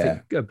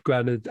graphic, a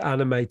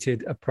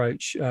animated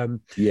approach is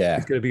going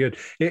to be good.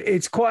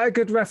 It's quite a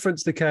good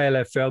reference to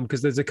KLF film,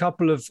 because there's a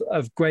couple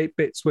of great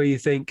bits where you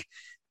think,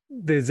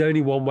 there's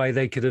only one way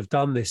they could have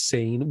done this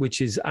scene, which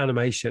is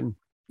animation.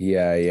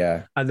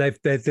 Yeah. And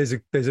there's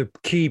a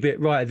key bit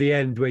right at the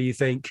end where you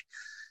think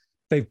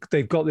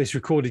they've got this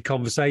recorded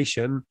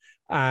conversation,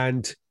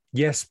 and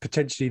yes,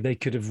 potentially they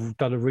could have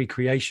done a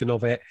recreation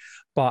of it,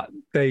 but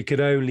they could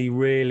only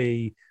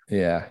really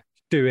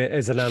do it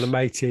as an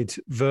animated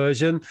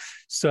version.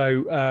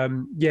 So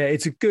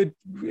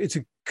it's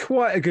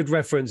quite a good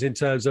reference in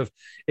terms of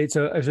it's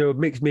a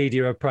mixed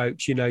media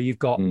approach. You've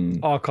got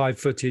archive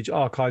footage,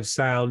 archive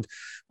sound.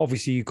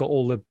 Obviously, you've got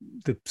all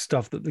the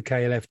stuff that the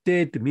KLF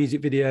did, the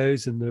music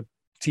videos and the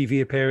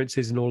TV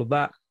appearances and all of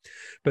that.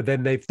 But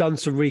then they've done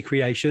some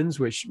recreations,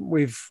 which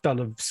we've done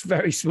a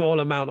very small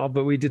amount of,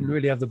 but we didn't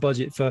really have the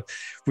budget for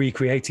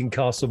recreating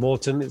Castle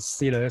Morton. It's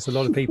it's a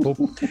lot of people.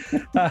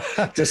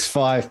 Just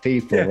 5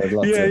 people.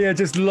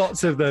 Just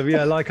lots of them.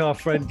 Yeah, like our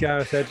friend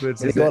Gareth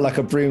Edwards. They got like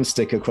a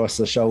broomstick across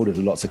the shoulder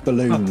with lots of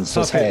balloons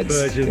as heads.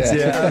 Versions.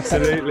 Yeah,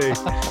 absolutely.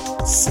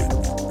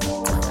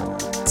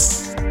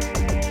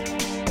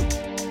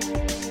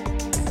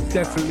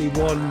 Definitely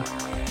one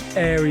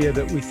area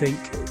that we think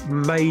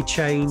may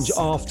change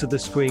after the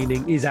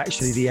screening is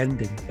actually the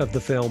ending of the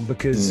film,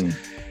 because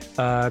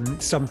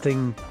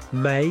something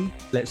may,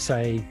 let's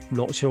say,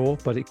 not sure,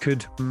 but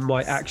it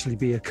might actually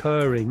be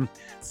occurring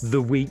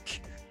the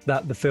week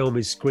that the film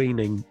is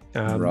screening.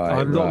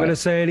 I'm not going to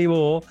say any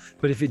more,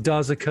 but if it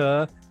does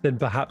occur, then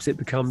perhaps it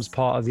becomes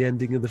part of the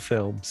ending of the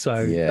film. So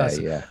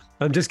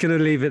I'm just going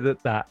to leave it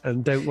at that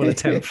and don't want to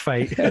tempt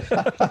fate.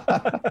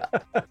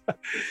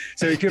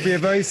 So it could be a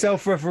very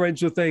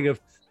self-referential thing of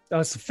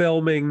us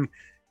filming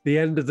the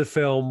end of the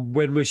film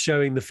when we're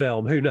showing the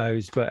film. Who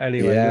knows? But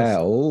anyway. Yeah.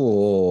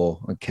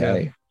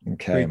 Okay.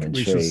 Okay. I'm intrigued.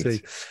 We shall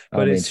see.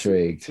 But I'm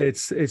intrigued.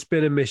 It's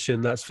been a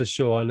mission, that's for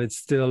sure. And it's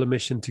still a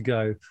mission to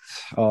go.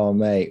 Oh,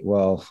 mate.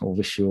 Well, I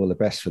wish you all the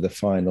best for the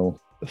final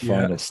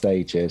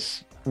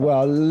stages.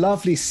 Well,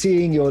 lovely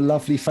seeing your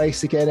lovely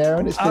face again,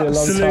 Aaron. It's been a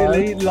long time.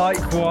 Absolutely.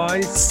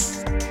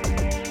 Likewise.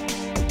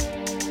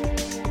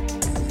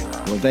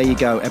 Well, there you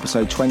go,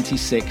 episode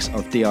 26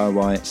 of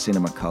DIY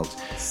Cinema Cult.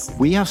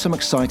 We have some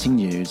exciting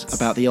news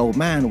about The Old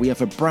Man. We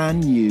have a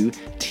brand new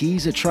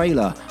teaser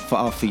trailer for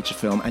our feature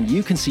film, and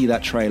you can see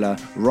that trailer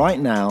right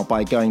now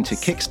by going to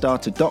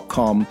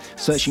kickstarter.com,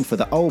 searching for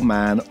The Old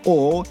Man,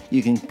 or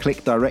you can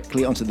click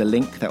directly onto the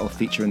link that will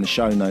feature in the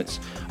show notes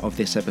of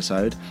this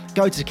episode.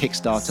 Go to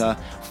Kickstarter,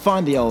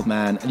 find The Old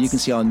Man, and you can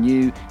see our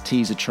new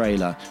teaser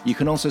trailer. You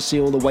can also see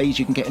all the ways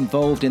you can get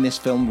involved in this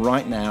film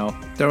right now.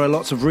 There are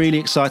lots of really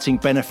exciting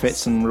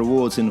benefits and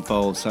rewards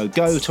involved, so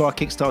go to our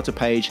Kickstarter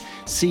page,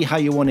 see how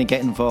you want to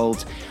get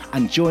involved,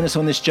 and join us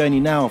on this journey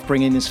now of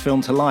bringing this film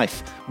to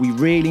life. We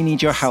really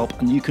need your help,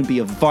 and you can be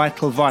a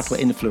vital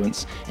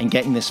influence in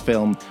getting this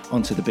film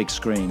onto the big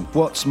screen.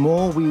 What's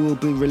more, we will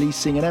be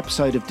releasing an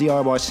episode of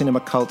DIY Cinema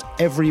Cult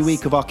every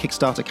week of our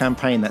Kickstarter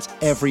campaign. That's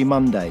every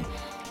Monday.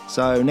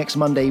 So next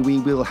Monday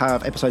we will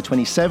have episode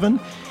 27,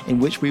 in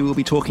which we will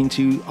be talking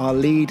to our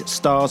lead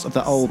stars of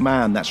The Old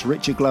Man. That's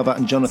Richard Glover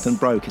and Jonathan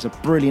Broke. It's a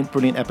brilliant,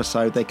 brilliant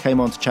episode. They came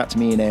on to chat to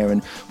me and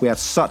Aaron. We had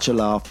such a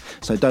laugh,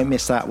 so don't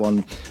miss that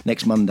one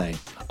next Monday.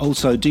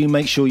 Also, do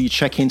make sure you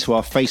check into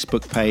our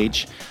Facebook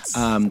page.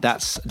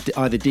 That's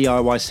either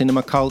DIY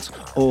Cinema Cult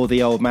or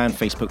The Old Man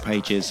Facebook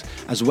pages,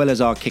 as well as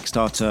our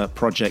Kickstarter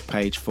project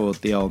page for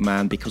The Old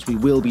Man, because we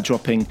will be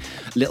dropping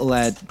little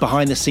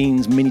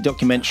behind-the-scenes mini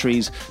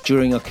documentaries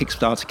during our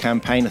Kickstarter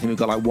campaign. I think we've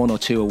got like 1 or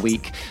 2 a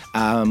week.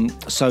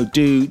 So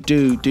do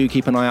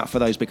keep an eye out for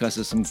those, because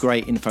there's some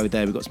great info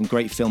there. We've got some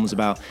great films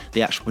about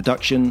the actual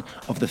production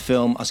of the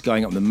film, us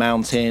going up the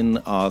mountain,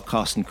 our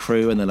cast and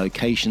crew, and the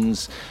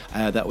locations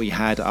that we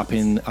had up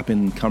in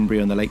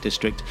Cumbria and the Lake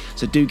District.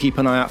 So do keep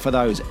an eye out for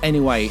those.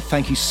 Anyway,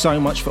 thank you so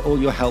much for all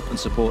your help and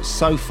support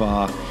so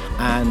far,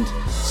 and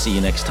see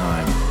you next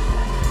time.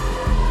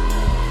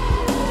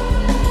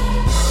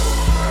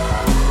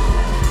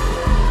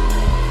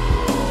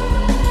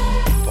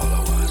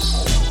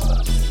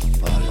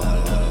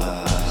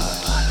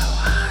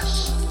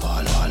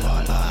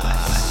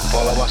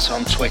 Follow us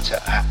on Twitter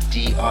at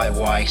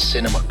DIY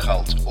Cinema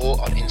Cult, or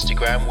on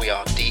Instagram we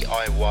are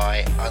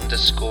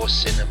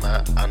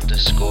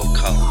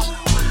DIY_cinema_cult.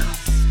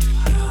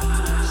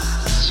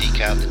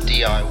 Seek out the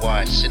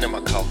DIY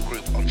Cinema Cult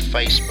group on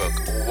Facebook,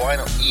 or why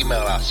not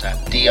email us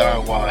at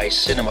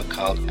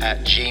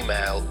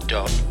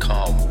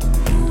DIYcinemacult@gmail.com.